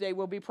Tuesday,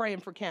 we'll be praying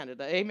for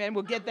Canada. Amen?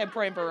 We'll get them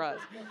praying for us.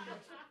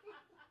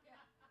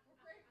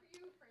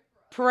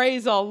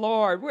 Praise the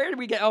Lord. Where did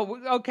we get? Oh,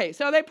 okay.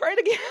 So they prayed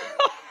again.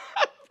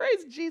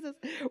 Praise Jesus.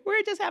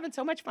 We're just having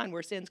so much fun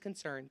where sin's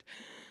concerned.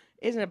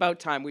 Isn't it about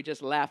time we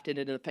just laughed it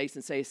in the face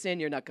and say, sin,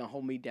 you're not going to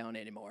hold me down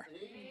anymore.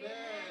 Amen.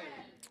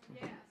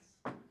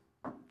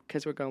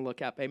 Because we're going to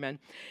look up. Amen.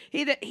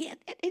 He said,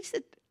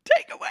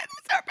 take away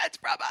the serpents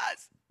from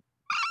us.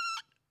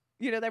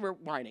 They were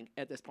whining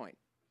at this point.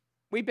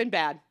 We've been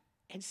bad.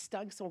 And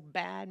stung so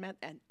bad, man.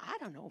 And I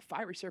don't know,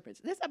 fiery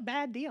serpents. This is a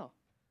bad deal.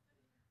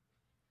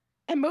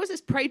 And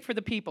Moses prayed for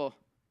the people.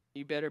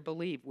 You better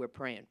believe we're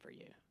praying for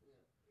you.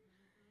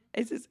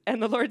 It says,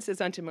 and the Lord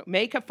says unto him,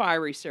 make a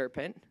fiery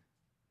serpent.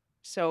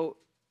 So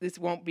this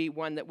won't be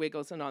one that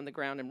wiggles and on the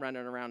ground and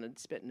running around and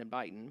spitting and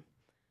biting.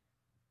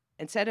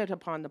 And set it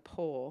upon the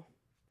pole,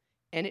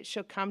 and it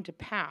shall come to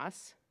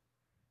pass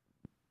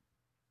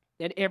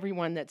that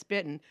everyone that's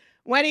bitten,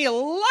 when he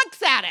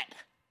looks at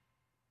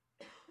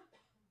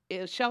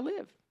it shall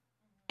live.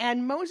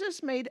 And Moses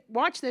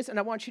watch this, and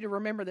I want you to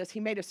remember this, he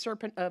made a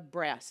serpent of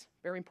brass.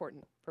 Very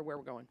important for where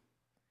we're going.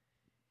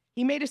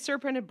 He made a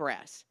serpent of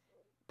brass,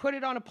 put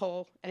it on a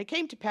pole, and it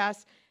came to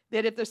pass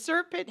that if the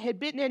serpent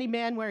had bitten any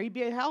man where he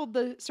beheld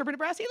the serpent of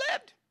brass, he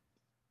lived.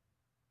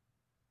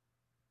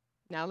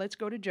 Now let's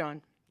go to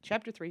John.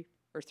 Chapter 3,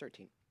 verse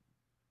 13.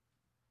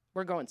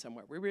 We're going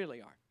somewhere. We really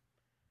are.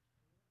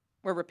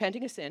 We're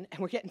repenting of sin, and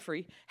we're getting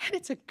free, and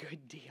it's a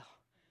good deal.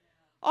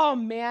 Oh,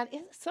 man,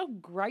 it's so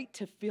great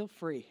to feel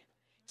free.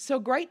 So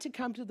great to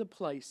come to the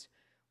place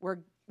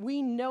where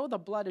we know the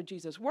blood of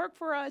Jesus worked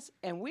for us,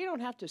 and we don't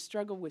have to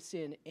struggle with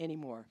sin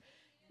anymore.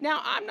 Now,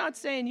 I'm not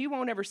saying you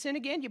won't ever sin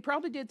again. You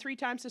probably did 3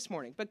 times this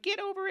morning, but get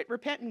over it,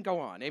 repent, and go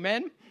on.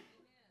 Amen?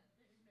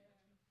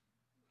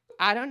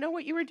 I don't know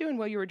what you were doing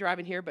while you were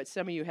driving here, but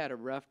some of you had a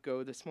rough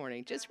go this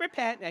morning. Just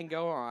repent and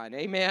go on.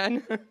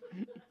 Amen.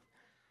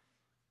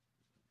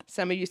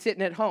 Some of you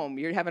sitting at home,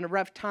 you're having a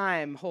rough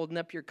time holding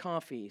up your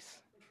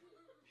coffees.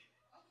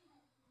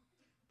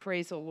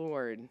 Praise the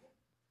Lord.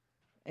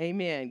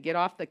 Amen. Get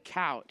off the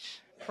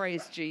couch.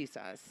 Praise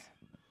Jesus.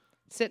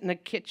 Sit in a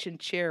kitchen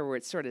chair where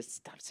it's sort of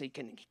stuffed so you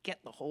can get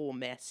the whole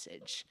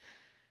message.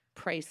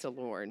 Praise the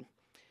Lord.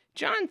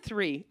 John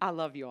 3. I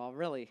love you all,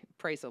 really.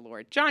 Praise the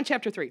Lord. John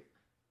chapter 3.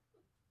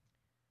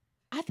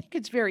 I think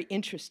it's very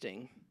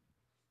interesting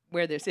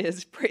where this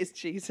is. Praise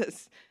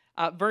Jesus.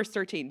 Verse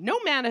 13. No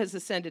man has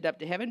ascended up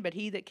to heaven, but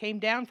he that came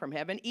down from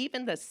heaven,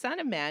 even the Son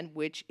of Man,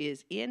 which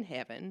is in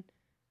heaven.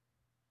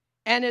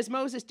 And as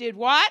Moses did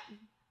what?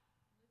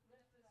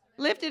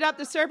 Lifted up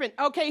the serpent.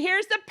 Okay,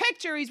 here's the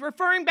picture. He's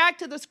referring back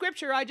to the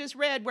scripture I just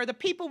read where the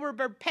people were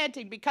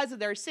repenting because of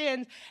their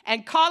sins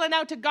and calling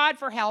out to God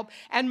for help.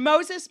 And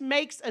Moses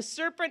makes a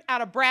serpent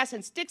out of brass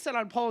and sticks it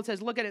on a pole and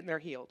says, look at it, and they're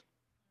healed.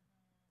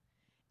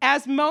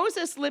 As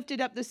Moses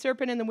lifted up the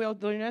serpent in the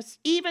wilderness,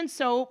 even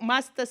so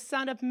must the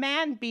Son of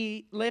Man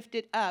be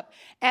lifted up.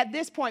 At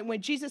this point,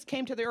 when Jesus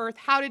came to the earth,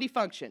 how did he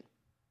function?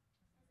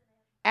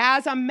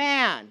 As a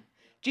man.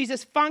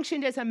 Jesus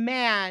functioned as a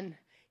man.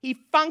 He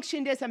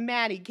functioned as a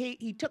man.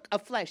 He took a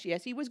flesh.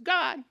 Yes, he was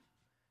God,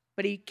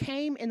 but he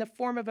came in the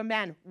form of a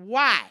man.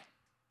 Why?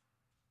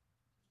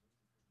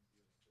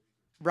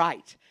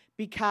 Right.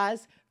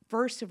 Because,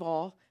 first of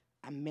all,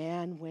 a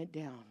man went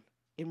down.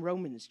 In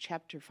Romans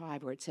chapter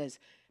 5, where it says,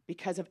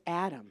 because of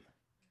Adam,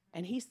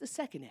 and he's the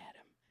second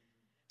Adam.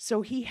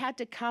 So he had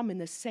to come in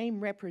the same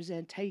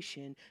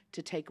representation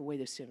to take away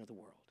the sin of the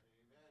world.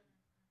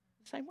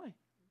 The same way.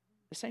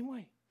 The same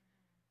way.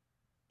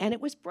 And it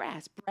was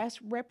brass.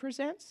 Brass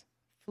represents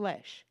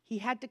flesh. He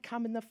had to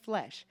come in the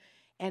flesh.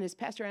 And as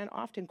Pastor Ann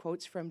often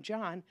quotes from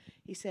John,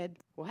 he said,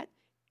 what?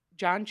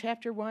 John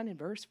chapter 1 and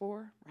verse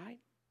 4, right?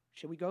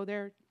 Should we go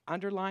there?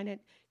 Underline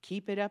it.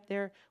 Keep it up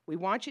there. We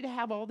want you to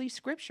have all these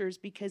scriptures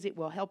because it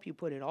will help you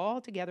put it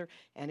all together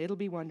and it'll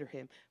be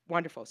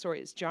wonderful. Sorry,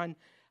 it's John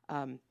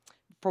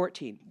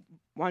 14.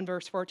 1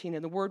 verse 14.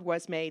 And the word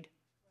was made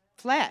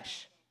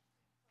flesh.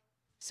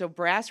 So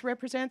brass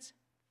represents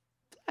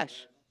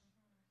flesh.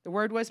 The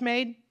word was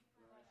made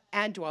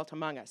and dwelt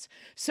among us.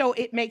 So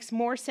it makes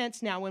more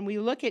sense now when we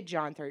look at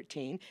John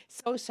 13.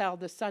 So shall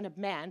the Son of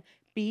Man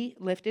be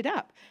lifted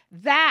up.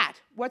 That,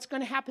 what's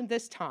going to happen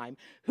this time?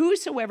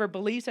 Whosoever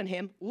believes in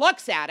him,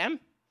 looks at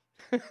him,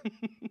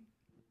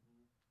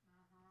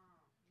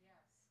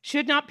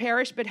 should not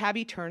perish but have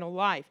eternal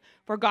life.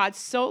 For God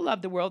so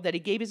loved the world that he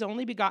gave his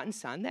only begotten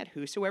Son, that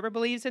whosoever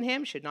believes in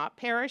him should not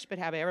perish but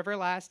have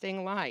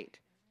everlasting life.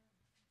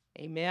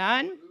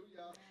 Amen.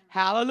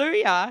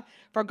 Hallelujah.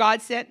 For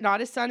God sent not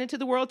his Son into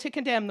the world to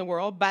condemn the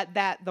world, but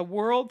that the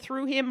world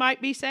through him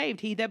might be saved.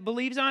 He that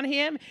believes on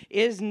him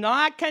is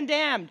not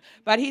condemned,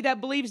 but he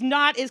that believes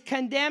not is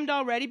condemned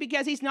already,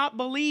 because he's not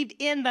believed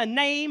in the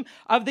name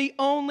of the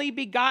only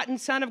begotten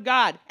Son of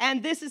God.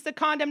 And this is the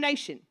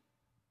condemnation,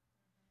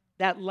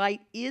 that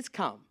light is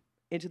come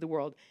into the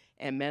world,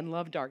 and men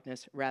love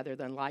darkness rather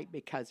than light,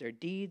 because their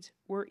deeds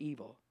were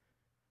evil.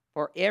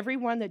 For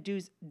everyone that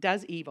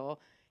does evil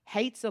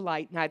hates the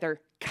light,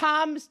 neither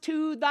comes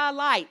to the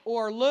light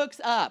or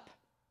looks up,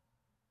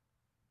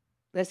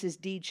 lest his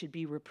deed should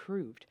be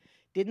reproved.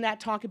 Didn't that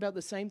talk about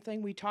the same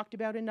thing we talked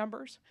about in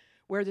Numbers?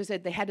 Where they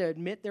said they had to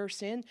admit their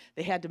sin.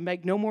 They had to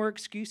make no more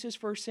excuses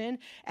for sin.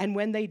 And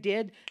when they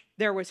did,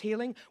 there was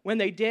healing. When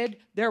they did,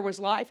 there was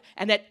life.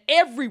 And that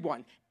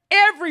everyone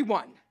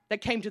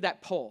that came to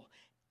that pole,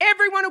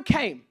 everyone who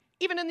came,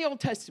 even in the Old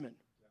Testament,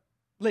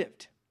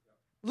 lived,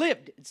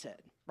 it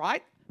said,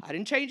 right? I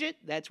didn't change it.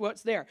 That's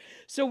what's there.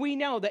 So we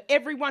know that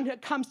everyone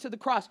that comes to the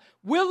cross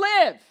will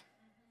live.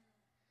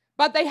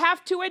 But they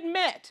have to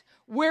admit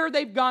where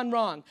they've gone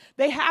wrong.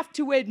 They have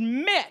to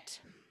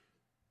admit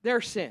their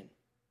sin.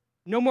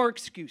 No more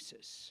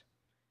excuses.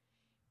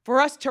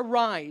 For us to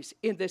rise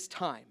in this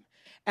time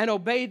and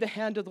obey the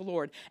hand of the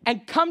Lord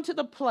and come to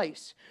the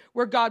place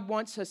where God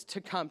wants us to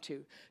come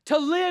to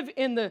live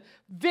in the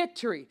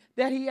victory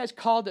that he has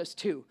called us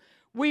to.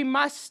 We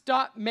must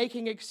stop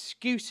making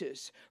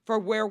excuses for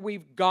where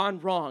we've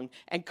gone wrong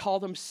and call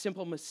them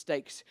simple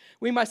mistakes.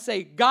 We must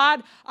say,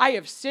 God, I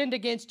have sinned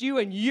against you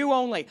and you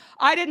only.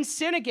 I didn't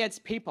sin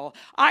against people.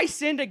 I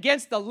sinned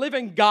against the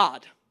living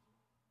God.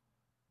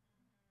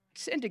 I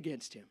sinned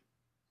against him.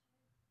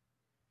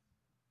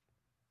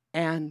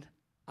 And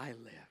I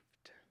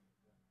lived.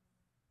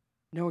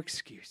 No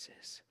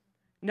excuses.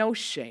 No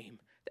shame.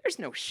 There's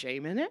no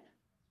shame in it.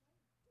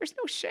 There's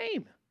no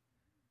shame.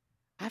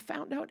 I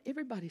found out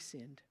everybody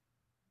sinned.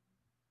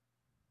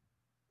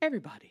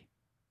 Everybody.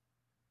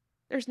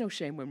 There's no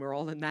shame when we're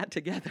all in that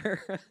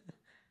together.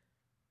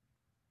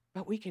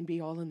 But we can be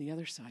all on the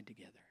other side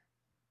together.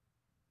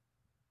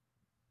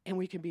 And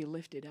we can be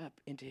lifted up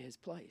into his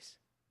place.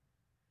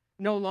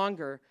 No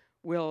longer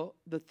will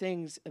the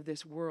things of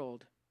this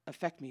world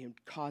affect me and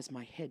cause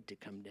my head to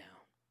come down.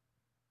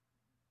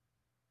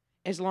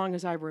 As long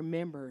as I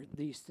remember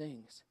these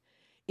things,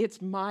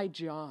 it's my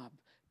job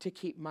to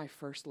keep my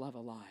first love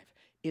alive.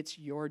 It's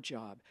your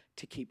job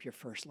to keep your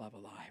first love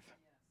alive.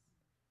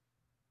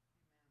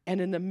 And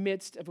in the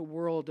midst of a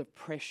world of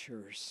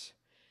pressures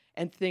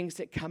and things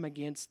that come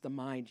against the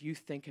mind, you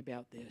think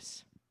about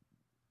this.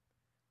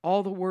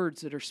 All the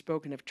words that are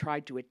spoken have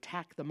tried to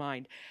attack the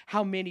mind.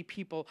 How many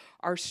people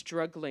are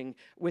struggling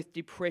with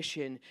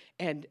depression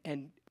and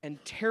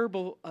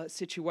terrible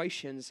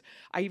situations.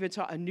 I even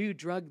saw a new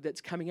drug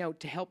that's coming out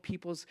to help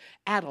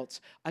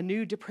adults, a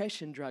new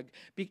depression drug.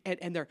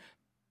 And they're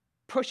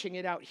pushing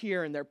it out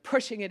here, and they're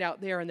pushing it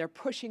out there, and they're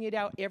pushing it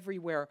out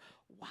everywhere.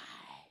 Why?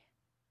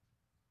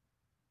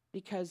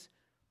 Because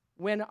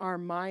when our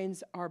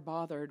minds are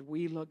bothered,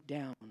 we look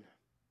down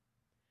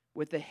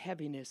with the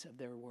heaviness of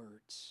their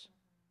words.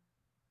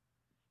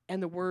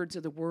 And the words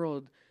of the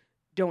world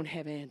don't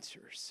have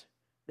answers.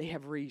 They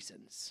have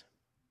reasons.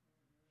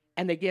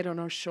 And they get on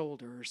our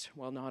shoulders.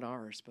 Well, not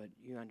ours, but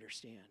you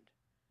understand.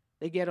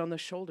 They get on the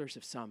shoulders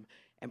of some,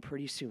 and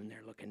pretty soon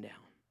they're looking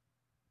down.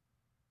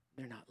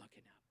 They're not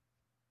looking up.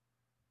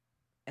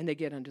 And they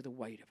get under the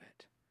weight of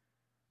it.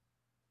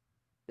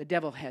 The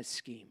devil has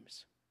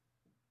schemes.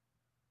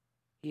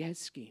 He has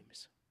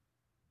schemes.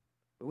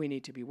 But we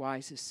need to be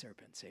wise as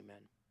serpents,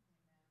 amen.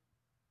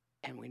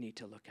 And we need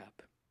to look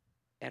up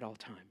at all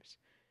times.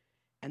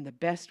 And the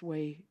best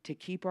way to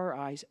keep our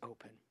eyes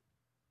open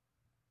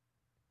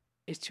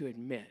is to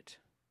admit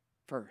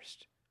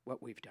first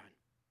what we've done.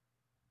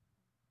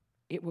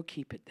 It will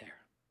keep it there.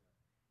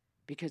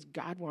 Because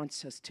God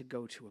wants us to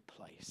go to a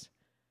place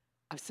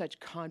of such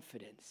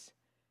confidence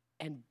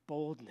and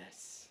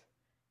boldness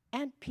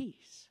and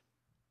peace.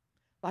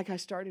 Like I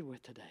started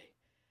with today.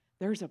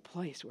 There's a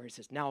place where it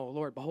says, now, O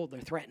Lord, behold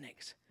their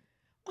threatenings.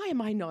 Why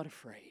am I not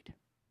afraid?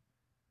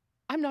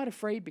 I'm not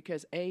afraid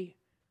because, A,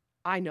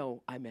 I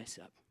know I mess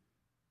up.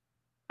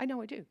 I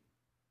know I do.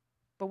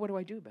 But what do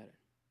I do about it?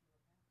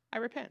 I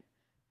repent.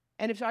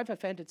 And if I've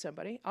offended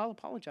somebody, I'll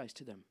apologize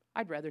to them.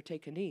 I'd rather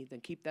take a knee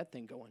than keep that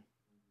thing going.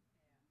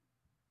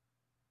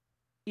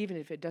 Even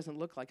if it doesn't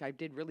look like I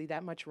did really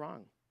that much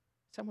wrong.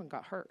 Someone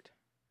got hurt.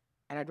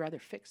 And I'd rather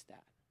fix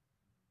that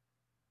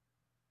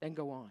than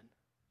go on.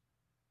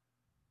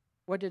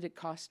 What did it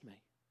cost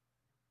me?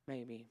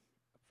 Maybe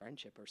a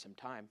friendship or some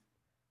time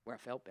where I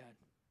felt bad.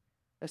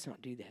 Let's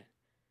not do that.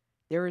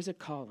 There is a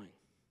calling.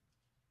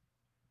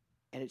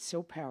 And it's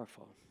so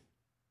powerful.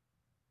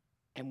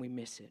 And we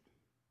miss it.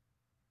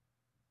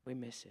 We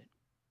miss it.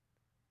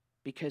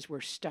 Because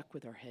we're stuck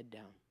with our head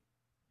down.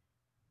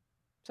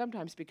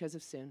 Sometimes because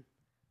of sin.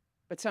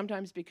 But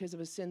sometimes because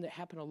of a sin that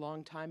happened a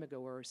long time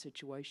ago or a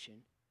situation.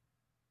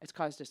 It's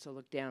caused us to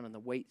look down on the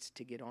weights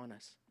to get on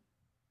us.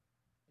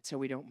 So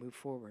we don't move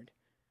forward.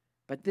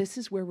 But this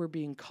is where we're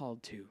being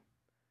called to.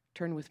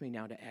 Turn with me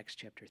now to Acts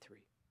chapter 3.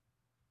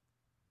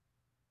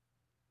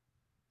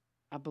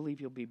 I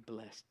believe you'll be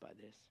blessed by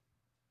this.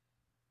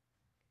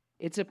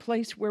 It's a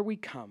place where we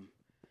come,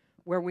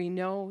 where we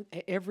know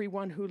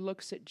everyone who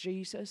looks at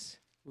Jesus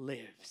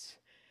lives.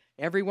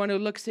 Everyone who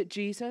looks at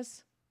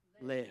Jesus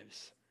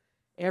lives.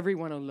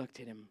 Everyone who looked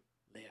at him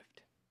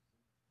lived.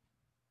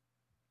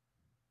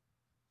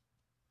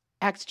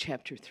 Acts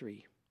chapter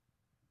 3.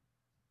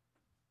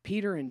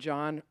 Peter and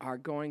John are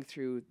going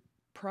through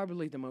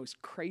probably the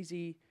most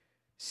crazy,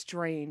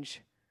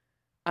 strange,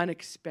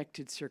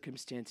 unexpected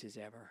circumstances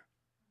ever.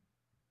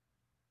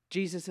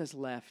 Jesus has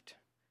left,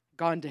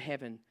 gone to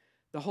heaven.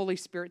 The Holy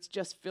Spirit's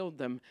just filled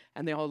them,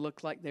 and they all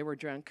look like they were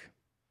drunk.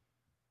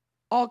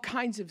 All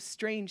kinds of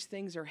strange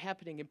things are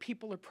happening, and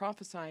people are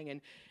prophesying, and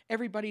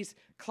everybody's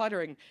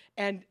cluttering.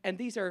 And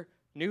these are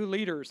new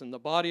leaders in the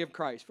body of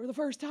Christ for the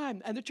first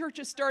time. And the church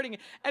is starting,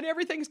 and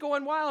everything's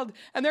going wild.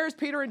 And there's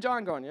Peter and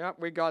John going, yeah,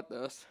 we got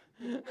this.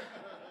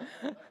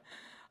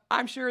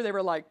 I'm sure they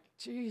were like,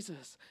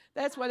 Jesus.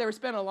 That's why they were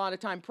spending a lot of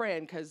time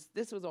praying, because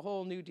this was a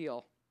whole new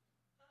deal.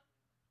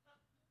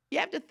 You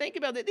have to think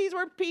about it. These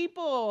were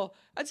people.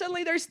 And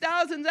suddenly there's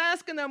thousands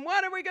asking them,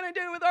 what are we going to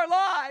do with our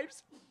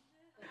lives?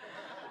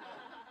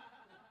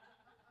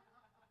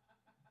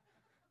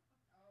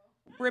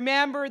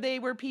 Remember, they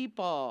were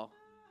people.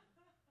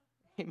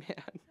 Amen.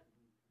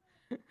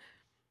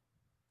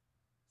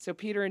 So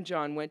Peter and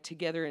John went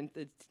together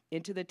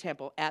into the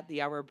temple at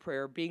the hour of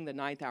prayer, being the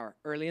 9th hour.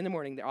 Early in the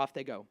morning, off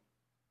they go.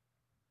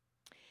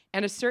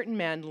 And a certain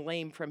man,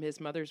 lame from his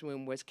mother's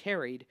womb, was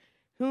carried,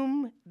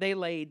 whom they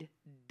laid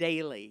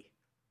daily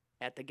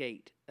at the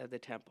gate of the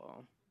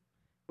temple,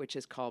 which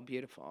is called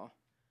Beautiful,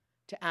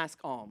 to ask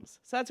alms.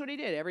 So that's what he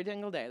did every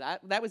single day.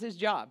 That was his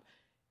job.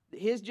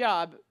 His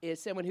job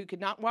is someone who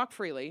could not walk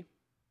freely.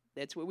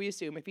 That's what we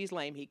assume. If he's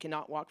lame, he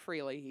cannot walk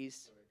freely.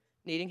 He's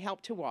needing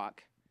help to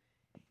walk.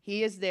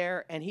 He is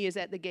there, and he is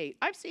at the gate.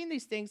 I've seen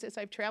these things as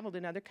I've traveled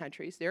in other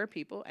countries. There are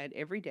people, and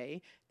every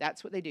day,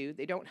 that's what they do.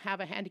 They don't have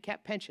a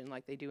handicap pension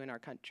like they do in our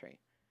country.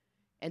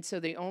 And so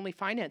the only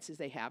finances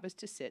they have is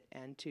to sit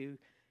and to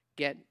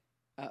get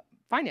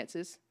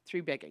finances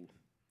through begging.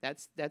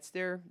 That's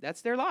their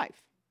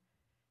life.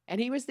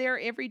 And he was there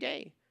every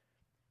day.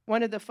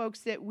 One of the folks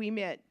that we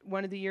met,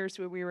 one of the years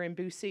when we were in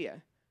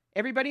Busia,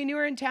 Everybody knew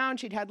her in town.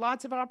 She'd had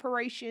lots of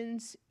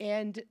operations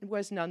and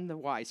was none the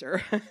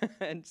wiser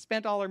and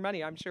spent all her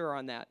money, I'm sure,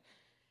 on that.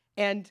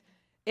 And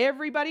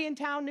everybody in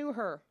town knew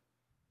her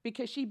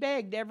because she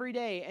begged every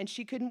day and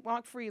she couldn't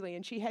walk freely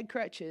and she had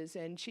crutches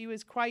and she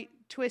was quite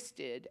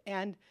twisted.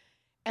 And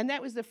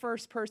that was the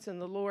first person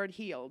the Lord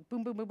healed.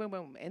 Boom, boom, boom, boom,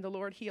 boom. And the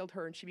Lord healed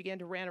her and she began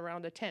to run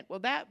around the tent. Well,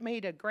 that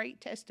made a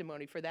great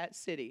testimony for that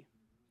city.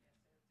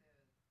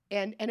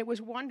 And it was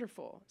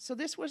wonderful. So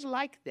this was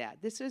like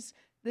that. This is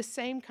the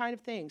same kind of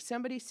thing.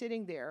 Somebody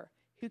sitting there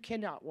who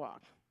cannot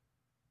walk.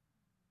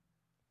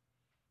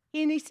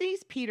 And he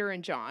sees Peter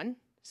and John.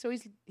 So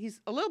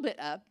he's a little bit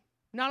up,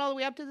 not all the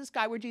way up to the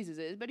sky where Jesus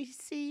is, but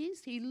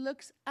he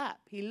looks up.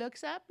 He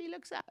looks up.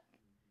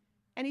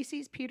 And he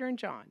sees Peter and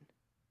John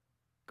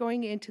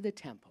going into the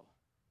temple,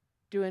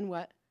 doing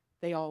what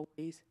they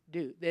always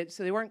do.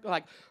 So they weren't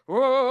like,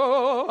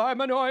 oh,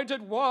 I'm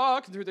anointed,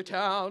 walking through the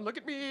town, look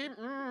at me.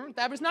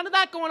 There was none of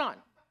that going on.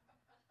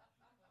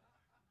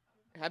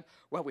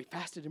 Well, we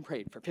fasted and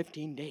prayed for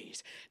 15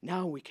 days.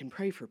 Now we can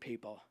pray for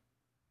people.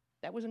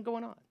 That wasn't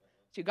going on.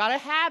 So you got to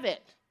have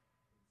it.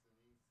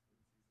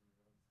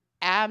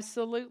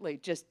 Absolutely.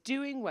 Just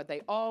doing what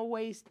they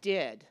always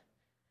did.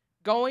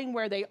 Going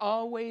where they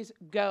always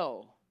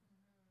go.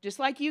 Just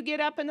like you get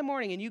up in the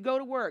morning and you go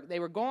to work. They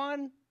were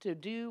going to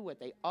do what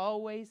they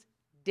always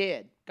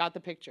did. Got the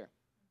picture?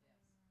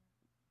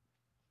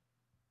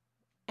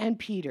 And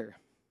Peter,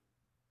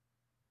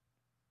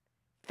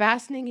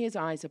 fastening his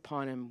eyes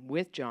upon him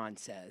with John,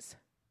 says,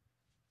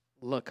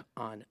 look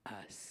on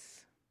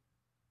us.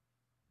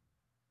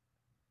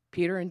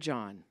 Peter and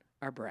John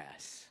are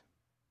brass.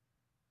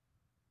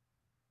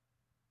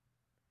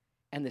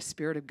 And the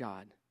Spirit of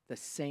God, the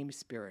same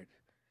Spirit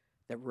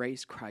that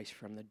raised Christ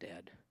from the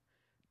dead,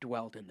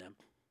 dwelled in them.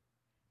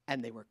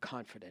 And they were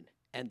confident,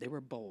 and they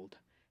were bold,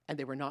 and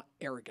they were not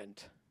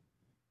arrogant.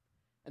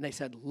 And they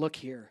said, look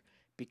here,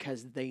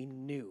 because they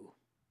knew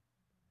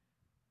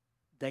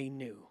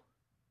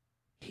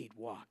he'd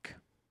walk.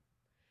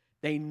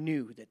 They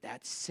knew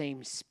that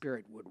same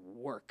Spirit would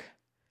work.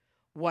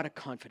 What a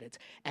confidence.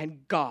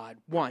 And God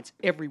wants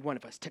every one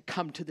of us to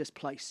come to this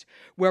place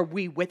where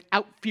we,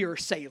 without fear,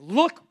 say,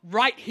 look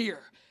right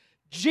here.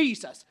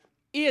 Jesus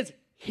is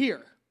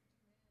here.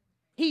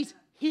 He's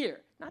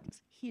here. Not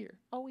here.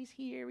 Oh, he's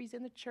here. He's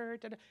in the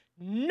church.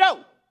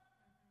 No.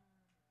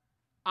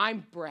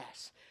 I'm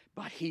brass,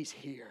 but he's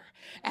here.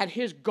 And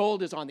his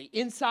gold is on the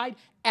inside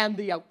and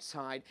the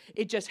outside.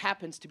 It just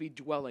happens to be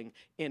dwelling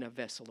in a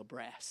vessel of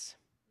brass.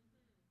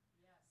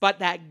 But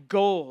that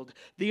gold,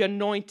 the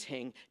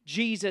anointing,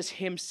 Jesus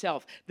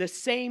himself, the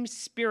same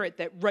Spirit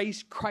that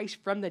raised Christ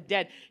from the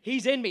dead,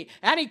 he's in me.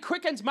 And he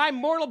quickens my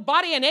mortal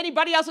body and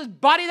anybody else's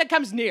body that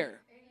comes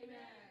near. Amen.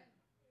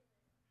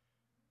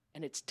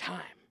 And it's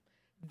time.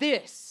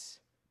 This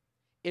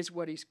is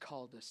what he's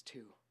called us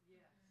to.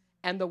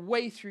 And the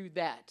way through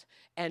that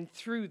and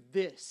through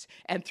this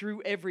and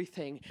through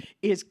everything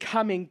is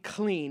coming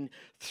clean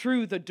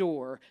through the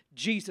door.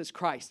 Jesus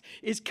Christ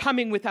is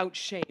coming without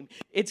shame.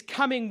 It's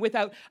coming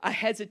without a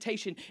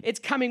hesitation. It's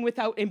coming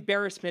without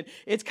embarrassment.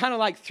 It's kind of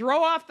like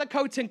throw off the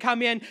coats and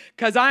come in,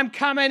 because I'm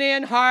coming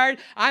in hard.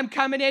 I'm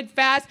coming in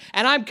fast,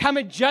 and I'm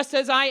coming just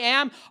as I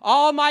am.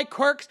 All my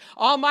quirks,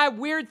 all my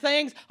weird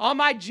things, all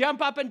my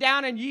jump up and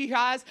down and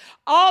yeehaws,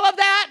 all of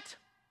that.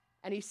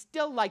 And he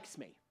still likes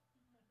me.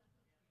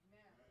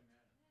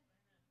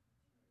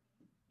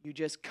 You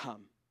just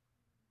come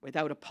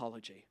without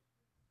apology.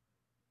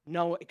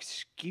 No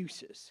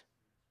excuses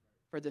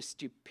for the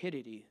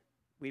stupidity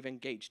we've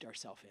engaged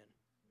ourselves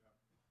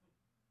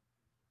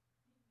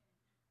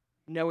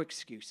in. No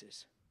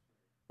excuses.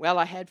 Well,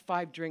 I had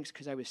 5 drinks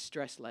because I was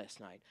stressed last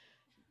night.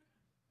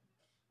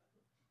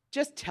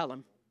 Just tell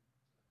him.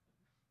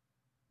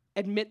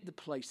 Admit the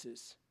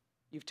places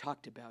you've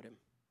talked about him.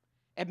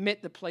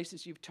 Admit the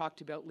places you've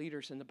talked about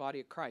leaders in the body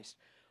of Christ.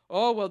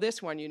 Oh, well,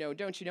 this one,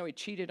 don't you know he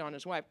cheated on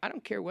his wife? I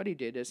don't care what he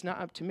did. It's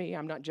not up to me.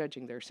 I'm not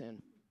judging their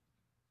sin.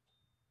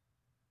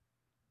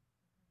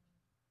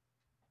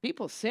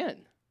 People sin.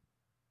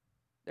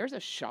 There's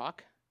a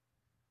shock.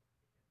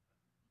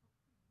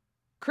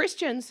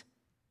 Christians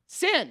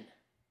sin.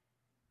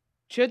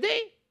 Should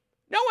they?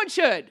 No one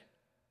should.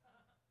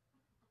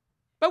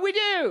 But we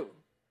do.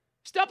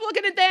 Stop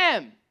looking at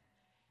them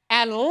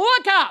and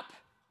look up.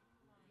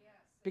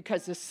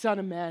 Because the Son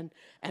of Man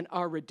and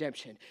our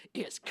redemption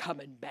is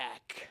coming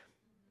back.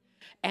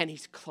 And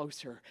he's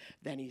closer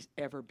than he's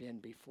ever been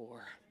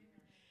before.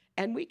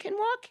 And we can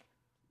walk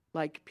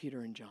like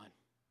Peter and John.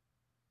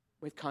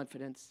 With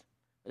confidence,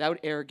 without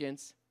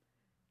arrogance.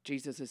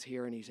 Jesus is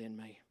here and he's in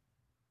me.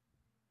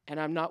 And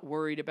I'm not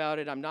worried about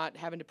it. I'm not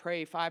having to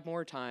pray 5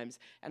 more times.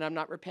 And I'm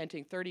not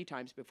repenting 30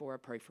 times before I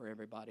pray for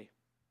everybody.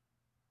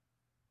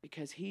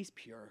 Because he's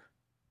pure.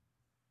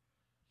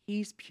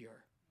 He's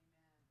pure.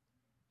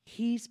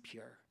 He's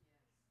pure,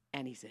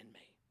 and he's in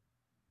me.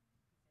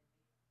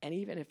 And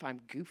even if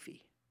I'm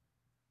goofy,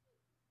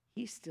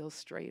 he's still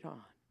straight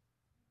on.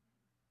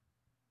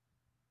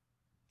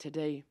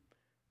 Today,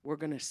 we're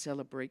going to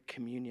celebrate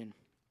communion.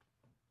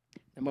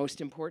 The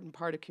most important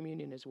part of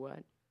communion is what?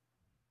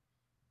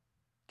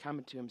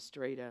 Coming to him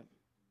straight up.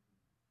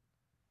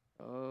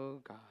 Oh,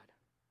 God,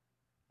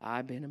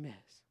 I've been a mess.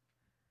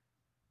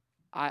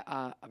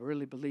 I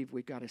really believe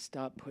we've got to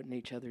stop putting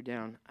each other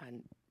down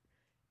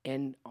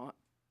and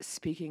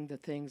speaking the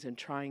things and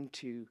trying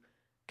to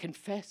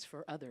confess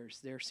for others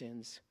their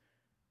sins.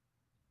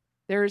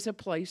 There is a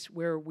place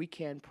where we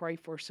can pray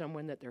for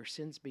someone that their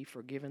sins be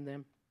forgiven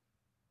them.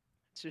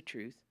 It's the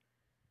truth.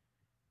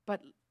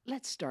 But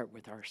let's start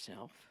with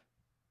ourselves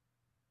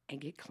and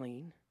get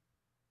clean.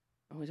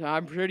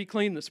 I'm pretty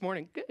clean this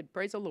morning. Good.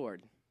 Praise the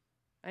Lord.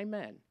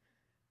 Amen.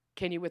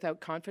 Can you, without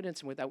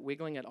confidence and without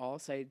wiggling at all,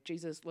 say,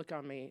 Jesus, look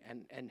on me,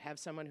 and have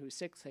someone who's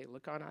sick say,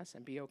 look on us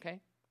and be okay?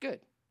 Good.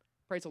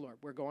 Praise the Lord.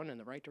 We're going in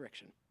the right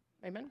direction.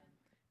 Amen.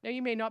 Now,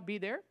 you may not be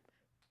there,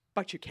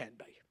 but you can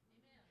be.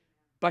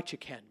 But you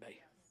can be.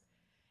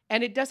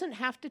 And it doesn't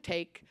have to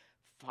take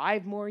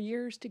 5 more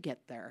years to get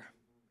there.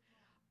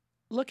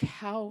 Look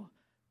how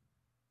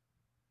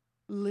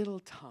little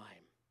time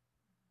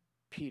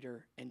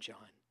Peter and John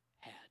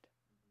had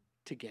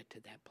to get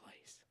to that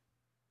place.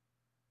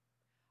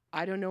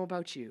 I don't know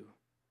about you,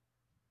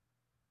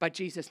 but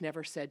Jesus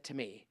never said to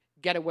me,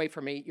 get away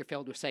from me, you're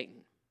filled with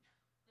Satan.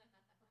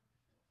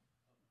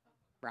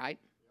 Right?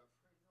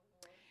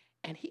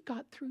 And he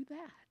got through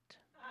that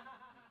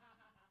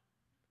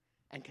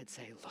and could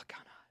say, look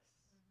on us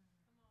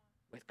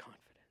with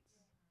confidence.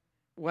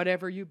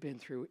 Whatever you've been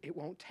through, it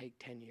won't take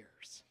 10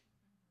 years.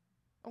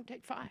 It won't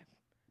take 5.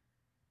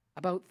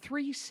 About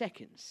 3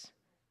 seconds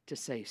to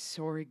say,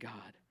 sorry,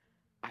 God,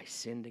 I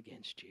sinned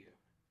against you.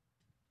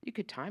 You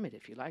could time it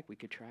if you like. We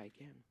could try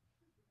again.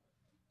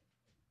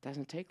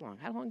 Doesn't take long.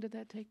 How long did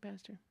that take,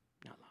 Pastor?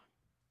 Not long.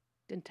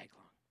 Didn't take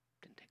long.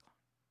 Didn't take long.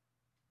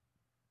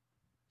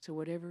 So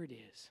whatever it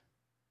is,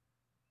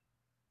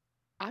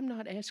 I'm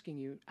not asking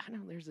you, I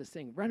know there's this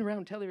thing, run around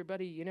and tell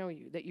everybody,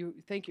 that you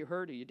think you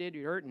hurt or you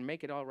hurt and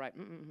make it all right.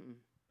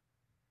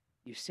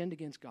 You sinned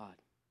against God.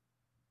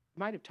 You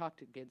might have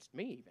talked against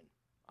me even.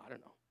 I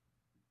don't know.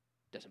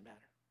 Doesn't matter.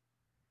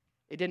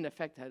 It didn't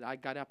affect that I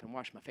got up and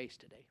washed my face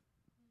today.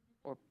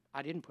 Or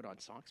I didn't put on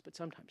socks, but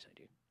sometimes I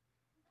do.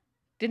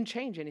 Didn't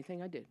change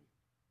anything I did.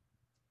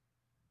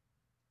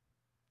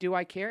 Do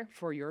I care?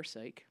 For your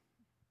sake.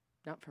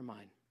 Not for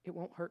mine. It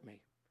won't hurt me.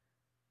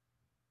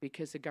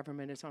 Because the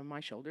government is on my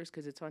shoulders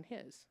because it's on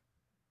his.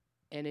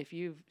 And if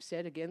you've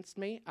said against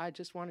me, I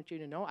just wanted you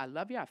to know I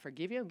love you, I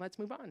forgive you, and let's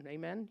move on.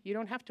 Amen? You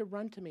don't have to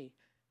run to me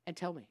and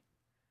tell me.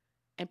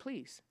 And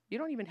please, you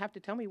don't even have to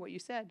tell me what you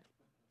said.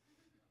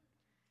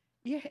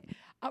 Yeah,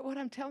 what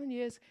I'm telling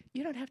you is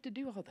you don't have to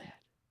do all that.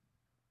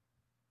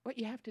 What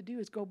you have to do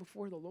is go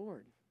before the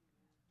Lord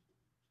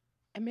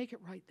and make it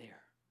right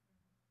there.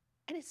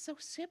 And it's so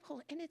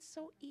simple and it's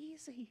so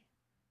easy.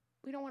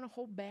 We don't want to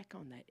hold back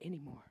on that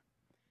anymore.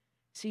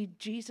 See,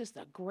 Jesus,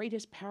 the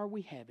greatest power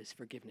we have is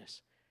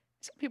forgiveness.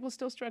 Some people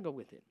still struggle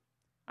with it.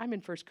 I'm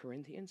in 1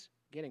 Corinthians,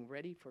 getting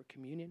ready for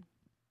communion.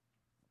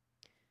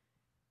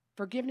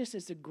 Forgiveness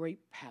is a great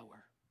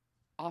power,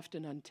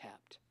 often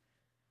untapped.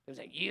 It was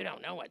like, you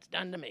don't know what's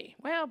done to me.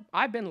 Well,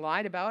 I've been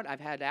lied about.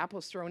 I've had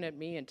apples thrown at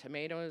me and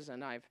tomatoes,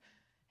 and I've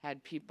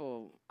had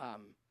people,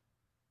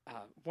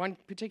 one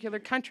particular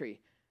country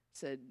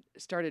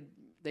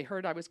they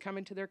heard I was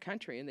coming to their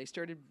country, and they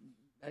started,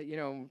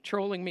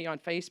 trolling me on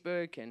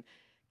Facebook and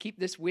keep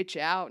this witch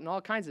out and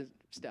all kinds of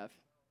stuff.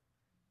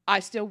 I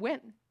still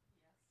went.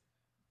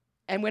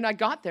 And when I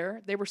got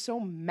there, they were so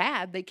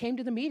mad, they came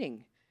to the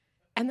meeting,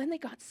 and then they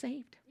got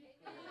saved.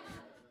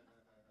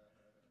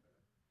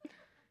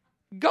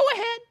 Go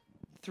ahead,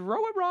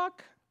 throw a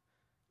rock.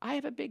 I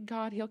have a big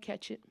God, he'll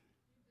catch it.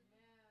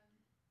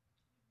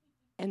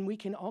 And we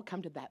can all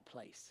come to that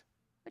place.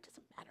 It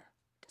doesn't matter.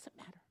 It doesn't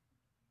matter.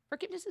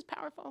 Forgiveness is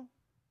powerful.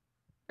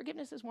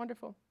 Forgiveness is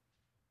wonderful.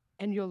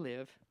 And you'll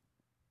live.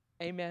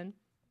 Amen.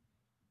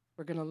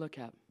 We're going to look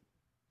up.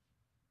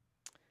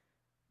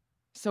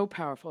 So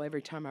powerful.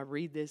 Every time I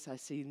read this, I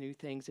see new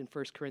things in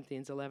 1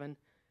 Corinthians 11.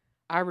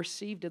 I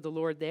received of the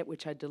Lord that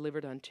which I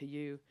delivered unto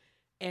you.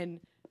 And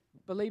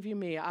believe you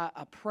me, I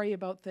pray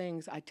about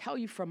things. I tell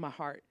you from my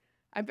heart.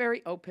 I'm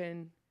very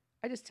open.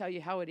 I just tell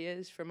you how it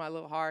is from my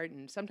little heart.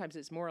 And sometimes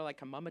it's more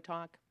like a mama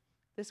talk.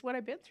 This is what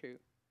I've been through.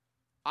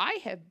 I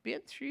have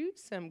been through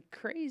some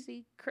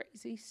crazy,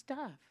 crazy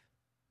stuff.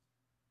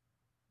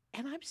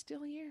 And I'm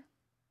still here.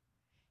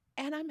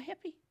 And I'm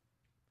happy.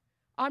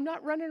 I'm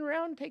not running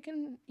around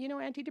taking,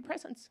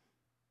 antidepressants.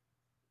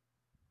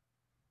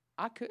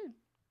 I could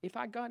if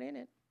I got in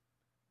it.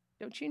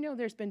 Don't you know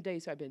there's been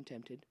days I've been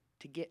tempted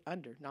to get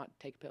under, not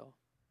take a pill,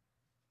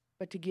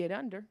 but to get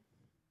under.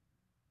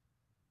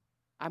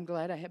 I'm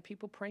glad I have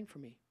people praying for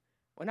me.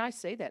 When I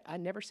say that, I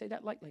never say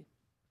that lightly.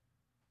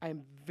 I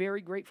am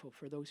very grateful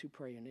for those who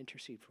pray and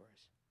intercede for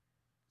us.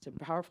 It's a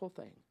powerful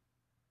thing.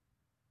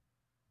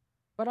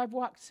 But I've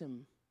walked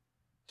some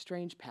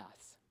strange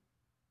paths,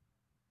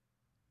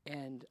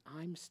 and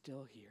I'm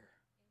still here.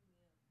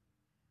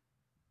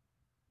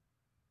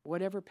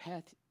 Whatever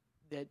path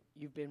that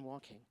you've been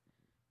walking,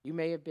 you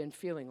may have been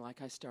feeling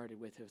like I started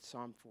with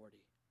Psalm 40.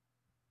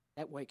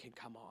 that weight can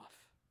come off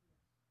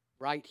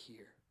right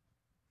here.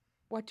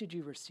 What did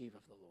you receive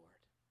of the Lord?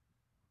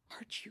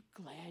 Aren't you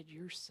glad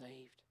you're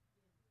saved?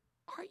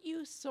 Aren't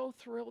you so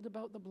thrilled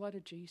about the blood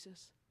of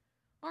Jesus?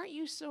 Aren't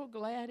you so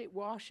glad it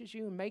washes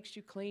you and makes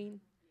you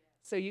clean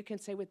so you can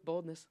say with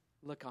boldness,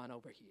 look on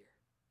over here?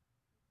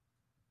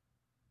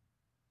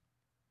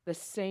 The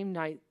same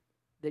night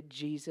that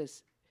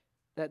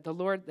the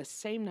Lord, the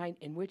same night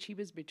in which he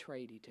was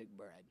betrayed, he took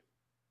bread.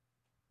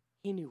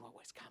 He knew what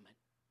was coming.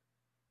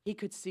 He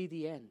could see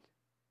the end.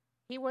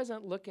 He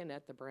wasn't looking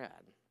at the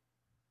bread.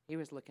 He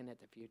was looking at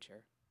the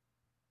future.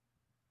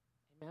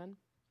 Amen?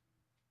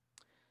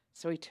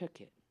 So he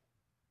took it.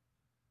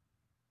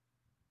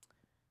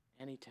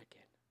 And he took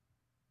it.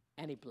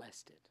 And he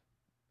blessed it.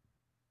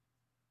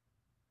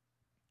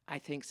 I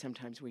think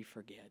sometimes we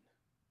forget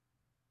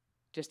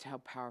just how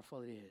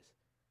powerful it is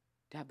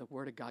to have the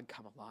Word of God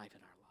come alive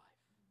in our life.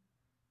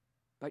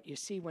 But you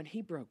see, when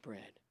he broke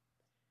bread,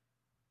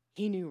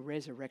 he knew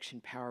resurrection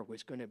power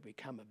was going to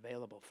become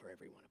available for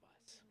every one of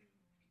us.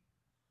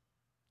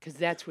 Because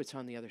that's what's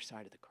on the other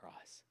side of the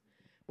cross.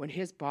 When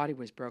his body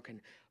was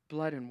broken,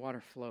 blood and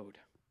water flowed.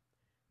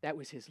 That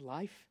was his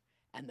life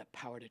and the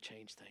power to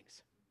change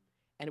things.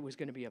 And it was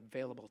going to be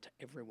available to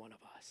every one of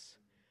us.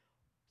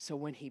 So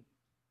when he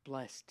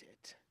blessed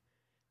it,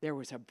 there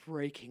was a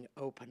breaking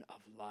open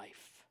of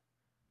life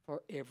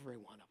for every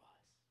one of us.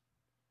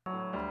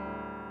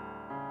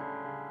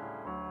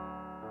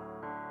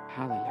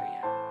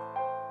 Hallelujah.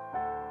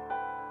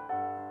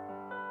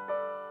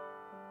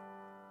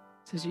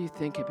 So as you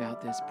think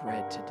about this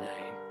bread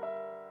today,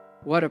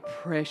 what a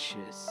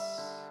precious,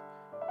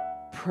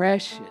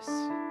 precious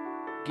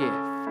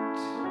gift.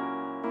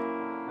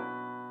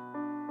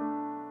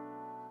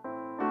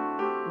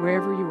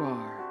 Wherever you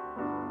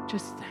are,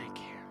 just thank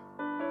Him.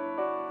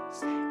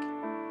 Thank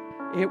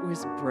Him. It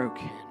was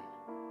broken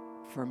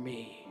for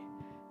me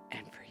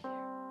and for you.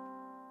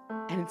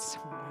 And it's so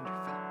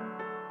wonderful.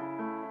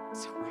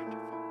 So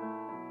wonderful.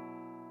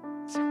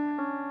 So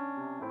wonderful.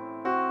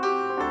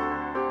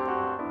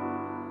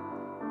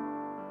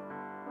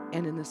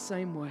 And in the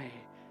same way,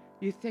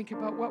 you think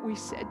about what we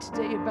said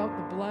today about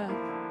the blood.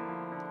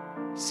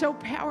 So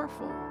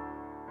powerful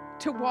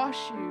to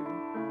wash you,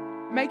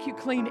 make you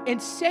clean,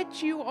 and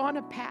set you on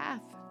a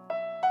path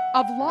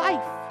of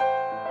life,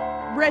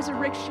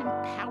 resurrection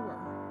power.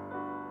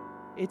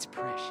 It's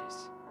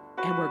precious,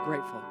 and we're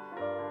grateful.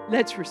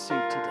 Let's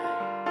receive today.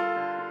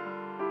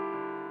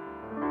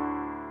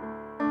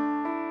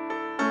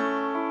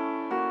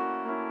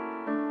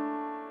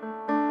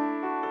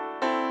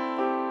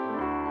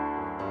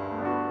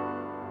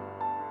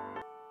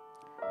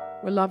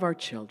 We love our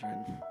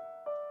children.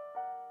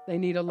 They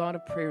need a lot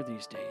of prayer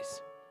these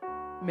days.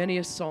 Many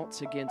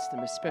assaults against them,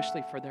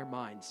 especially for their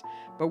minds.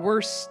 But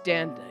we're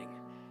standing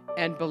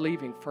and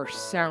believing for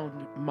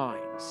sound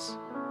minds.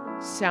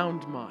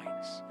 Sound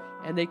minds.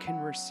 And they can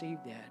receive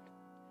that.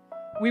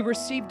 We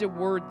received a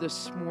word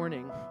this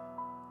morning,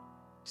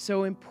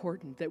 so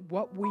important, that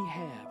what we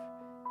have,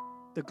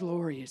 the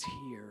glory is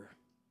here.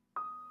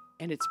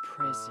 And it's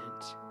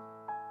present.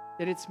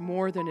 That it's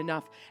more than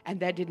enough. And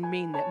that didn't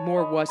mean that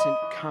more wasn't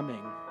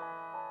coming.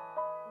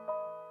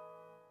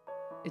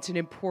 It's an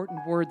important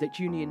word that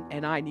you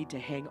and I need to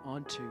hang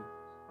on to.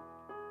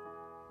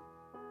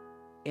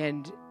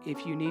 And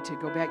if you need to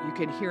go back, you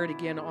can hear it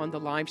again on the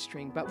live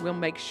stream, but we'll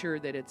make sure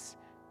that it's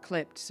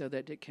clipped so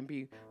that it can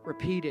be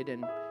repeated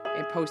and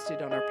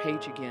posted on our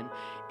page again.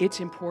 It's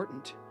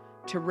important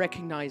to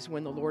recognize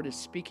when the Lord is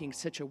speaking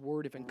such a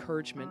word of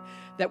encouragement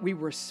that we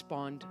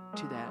respond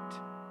to that.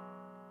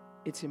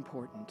 It's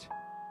important.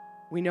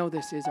 We know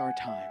this is our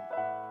time.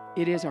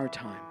 It is our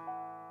time.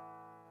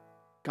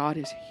 God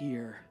is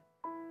here.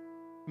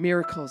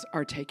 Miracles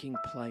are taking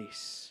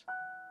place.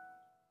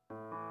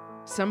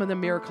 Some of the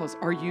miracles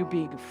are you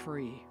being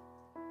free.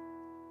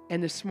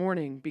 And this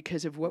morning,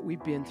 because of what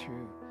we've been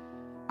through,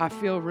 I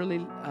feel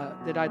really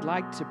that I'd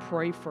like to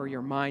pray for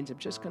your minds. I'm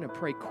just going to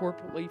pray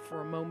corporately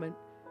for a moment.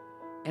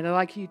 And I'd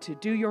like you to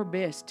do your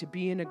best to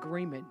be in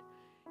agreement.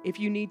 If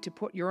you need to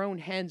put your own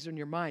hands on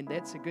your mind,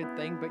 that's a good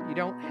thing, but you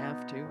don't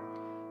have to.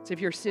 So if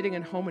you're sitting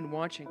at home and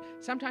watching,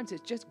 sometimes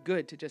it's just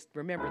good to just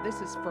remember, this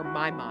is for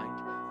my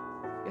mind.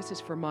 This is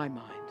for my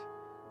mind.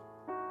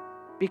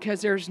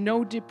 Because there's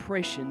no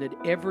depression that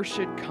ever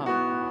should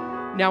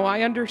come. Now,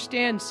 I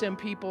understand some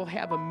people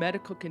have a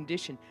medical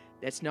condition.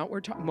 That's not what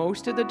we're talking.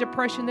 Most of the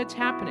depression that's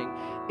happening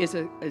is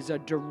a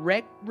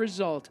direct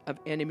result of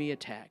enemy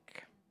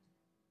attack.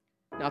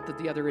 Not that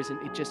the other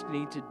isn't. It just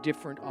needs a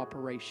different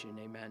operation.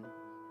 Amen.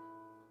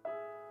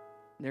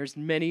 There's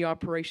many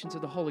operations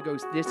of the Holy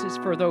Ghost. This is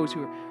for those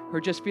who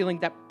are just feeling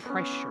that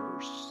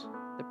pressures.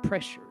 The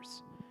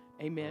pressures.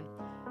 Amen.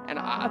 And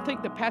I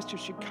think the pastor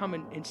should come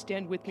and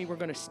stand with me. We're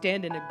going to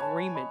stand in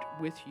agreement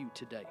with you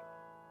today.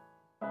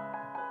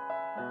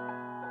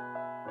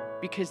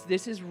 Because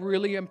this is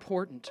really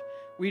important.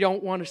 We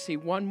don't want to see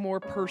one more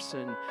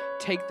person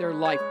take their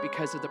life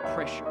because of the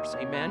pressures.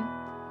 Amen?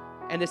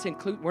 And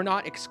we're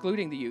not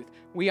excluding the youth.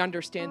 We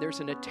understand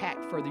there's an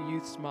attack for the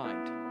youth's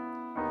mind.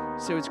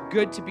 So it's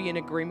good to be in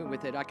agreement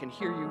with it. I can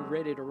hear you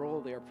ready to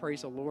roll there.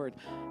 Praise the Lord.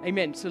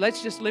 Amen. So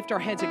let's just lift our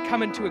hands and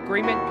come into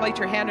agreement. Place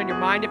your hand on your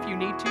mind if you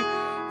need to.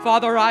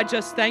 Father, I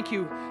just thank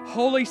you.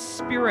 Holy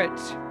Spirit,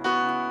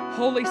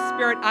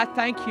 I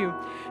thank you.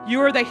 You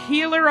are the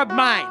healer of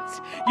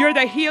minds. You're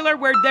the healer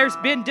where there's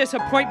been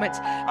disappointments.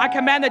 I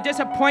command the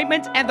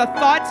disappointments and the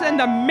thoughts and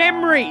the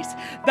memories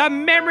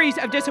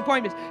of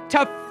disappointments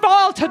to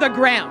fall to the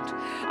ground.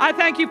 I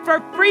thank you for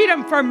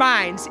freedom for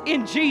minds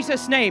in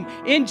Jesus' name.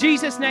 In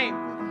Jesus' name.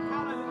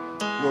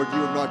 Lord, you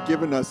have not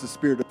given us a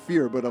spirit of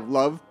fear, but of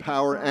love,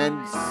 power,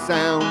 and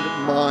sound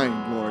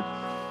mind, Lord.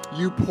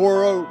 You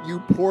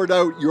poured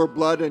out your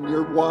blood and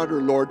your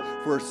water, Lord,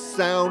 for a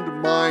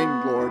sound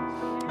mind, Lord.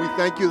 We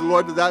thank you,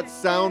 Lord, that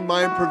sound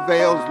mind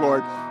prevails,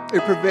 Lord.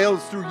 It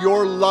prevails through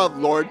your love,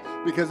 Lord,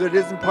 because it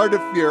isn't part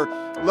of fear.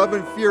 Love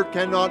and fear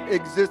cannot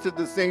exist at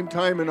the same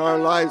time in our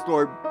lives,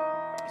 Lord.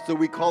 So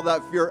we call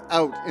that fear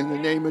out in the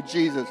name of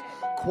Jesus,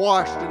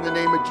 quashed in the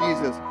name of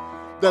Jesus,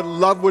 that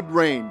love would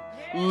reign.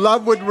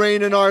 Love would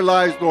reign in our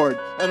lives, Lord,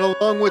 and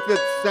along with it,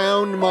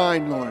 sound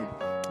mind, Lord,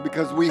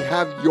 because we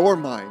have your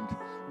mind.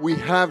 We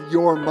have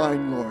your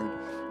mind, Lord,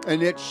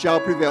 and it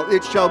shall prevail.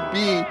 It shall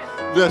be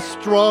the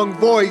strong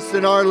voice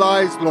in our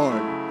lives,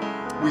 Lord.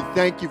 We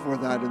thank you for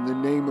that in the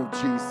name of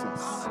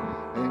Jesus.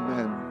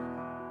 Amen.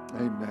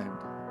 Amen.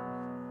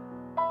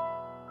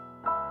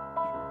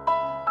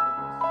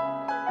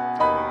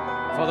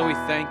 Father, we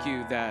thank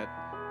you that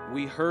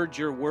we heard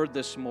your word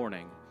this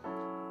morning,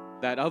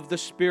 that of the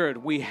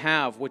Spirit we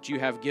have what you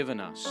have given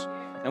us,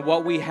 and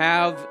what we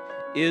have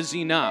is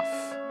enough.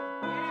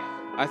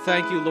 I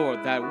thank you,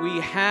 Lord, that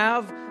we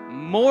have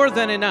more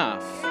than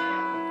enough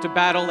to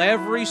battle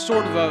every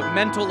sort of a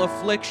mental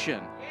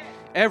affliction,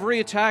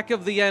 every attack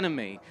of the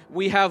enemy.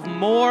 We have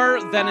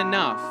more than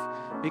enough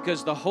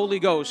because the Holy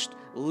Ghost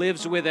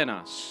lives within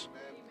us.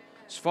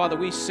 So, Father,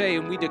 we say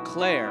and we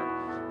declare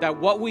that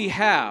what we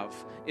have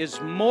is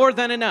more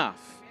than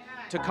enough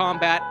to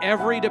combat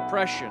every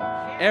depression,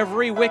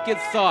 every wicked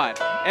thought,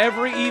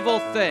 every evil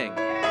thing.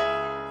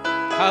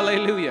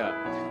 Hallelujah.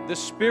 The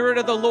Spirit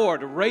of the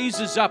Lord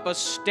raises up a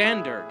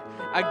standard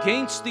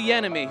against the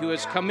enemy who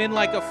has come in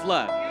like a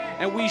flood,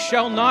 and we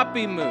shall not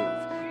be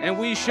moved, and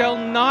we shall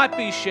not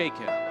be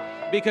shaken,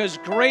 because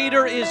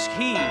greater is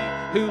He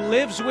who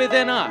lives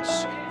within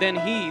us than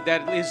he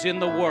that is in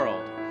the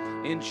world.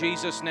 In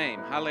Jesus'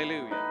 name,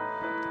 hallelujah.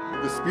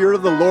 The Spirit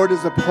of the Lord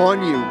is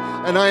upon you,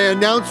 and I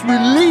announce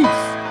release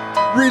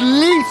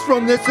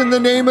from this in the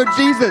name of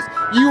Jesus.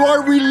 You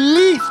are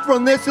released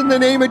from this in the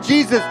name of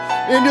Jesus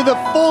into the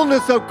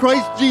fullness of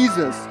Christ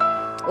Jesus.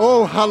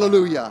 Oh,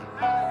 hallelujah.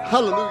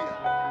 Hallelujah.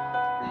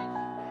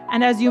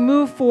 And as you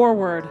move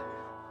forward,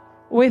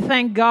 we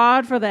thank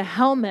God for the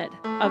helmet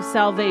of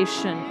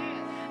salvation,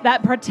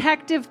 that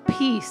protective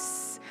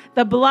peace,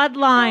 the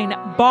bloodline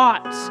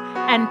bought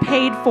and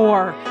paid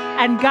for.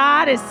 And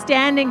God is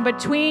standing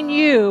between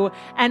you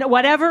and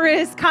whatever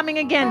is coming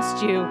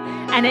against you,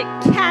 and it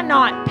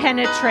cannot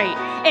penetrate.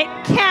 It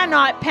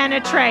cannot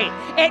penetrate.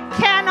 It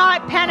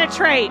cannot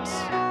penetrate.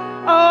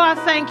 Oh, I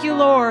thank you,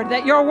 Lord,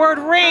 that your word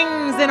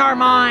rings in our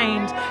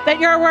mind, that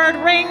your word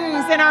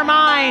rings in our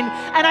mind.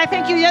 And I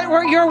thank you that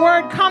your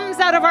word comes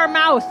out of our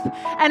mouth,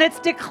 and it's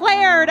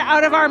declared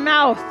out of our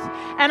mouth.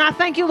 And I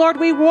thank you, Lord,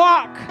 we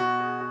walk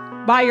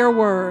by your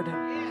word.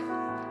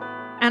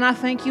 And I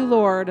thank you,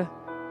 Lord,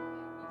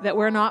 that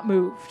we're not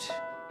moved.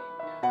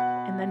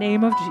 In the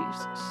name of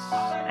Jesus.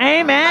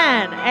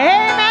 Amen.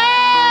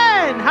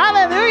 Amen.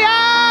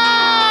 Hallelujah.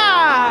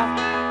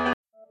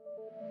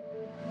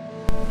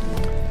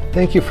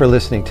 Thank you for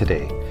listening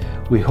today.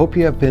 We hope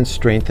you have been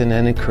strengthened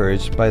and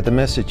encouraged by the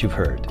message you've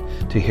heard.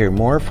 To hear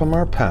more from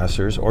our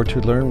pastors or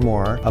to learn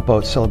more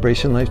about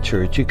Celebration Life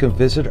Church, you can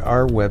visit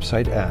our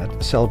website at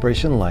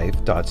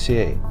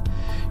celebrationlife.ca.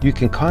 You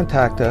can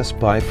contact us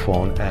by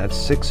phone at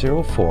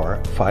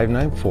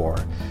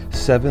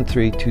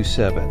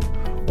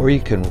 604-594-7327, or you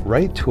can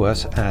write to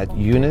us at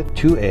Unit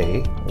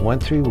 2A,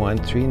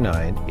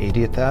 13139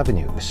 80th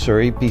Avenue,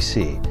 Surrey,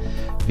 BC,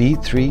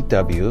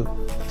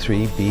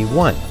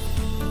 V3W3B1.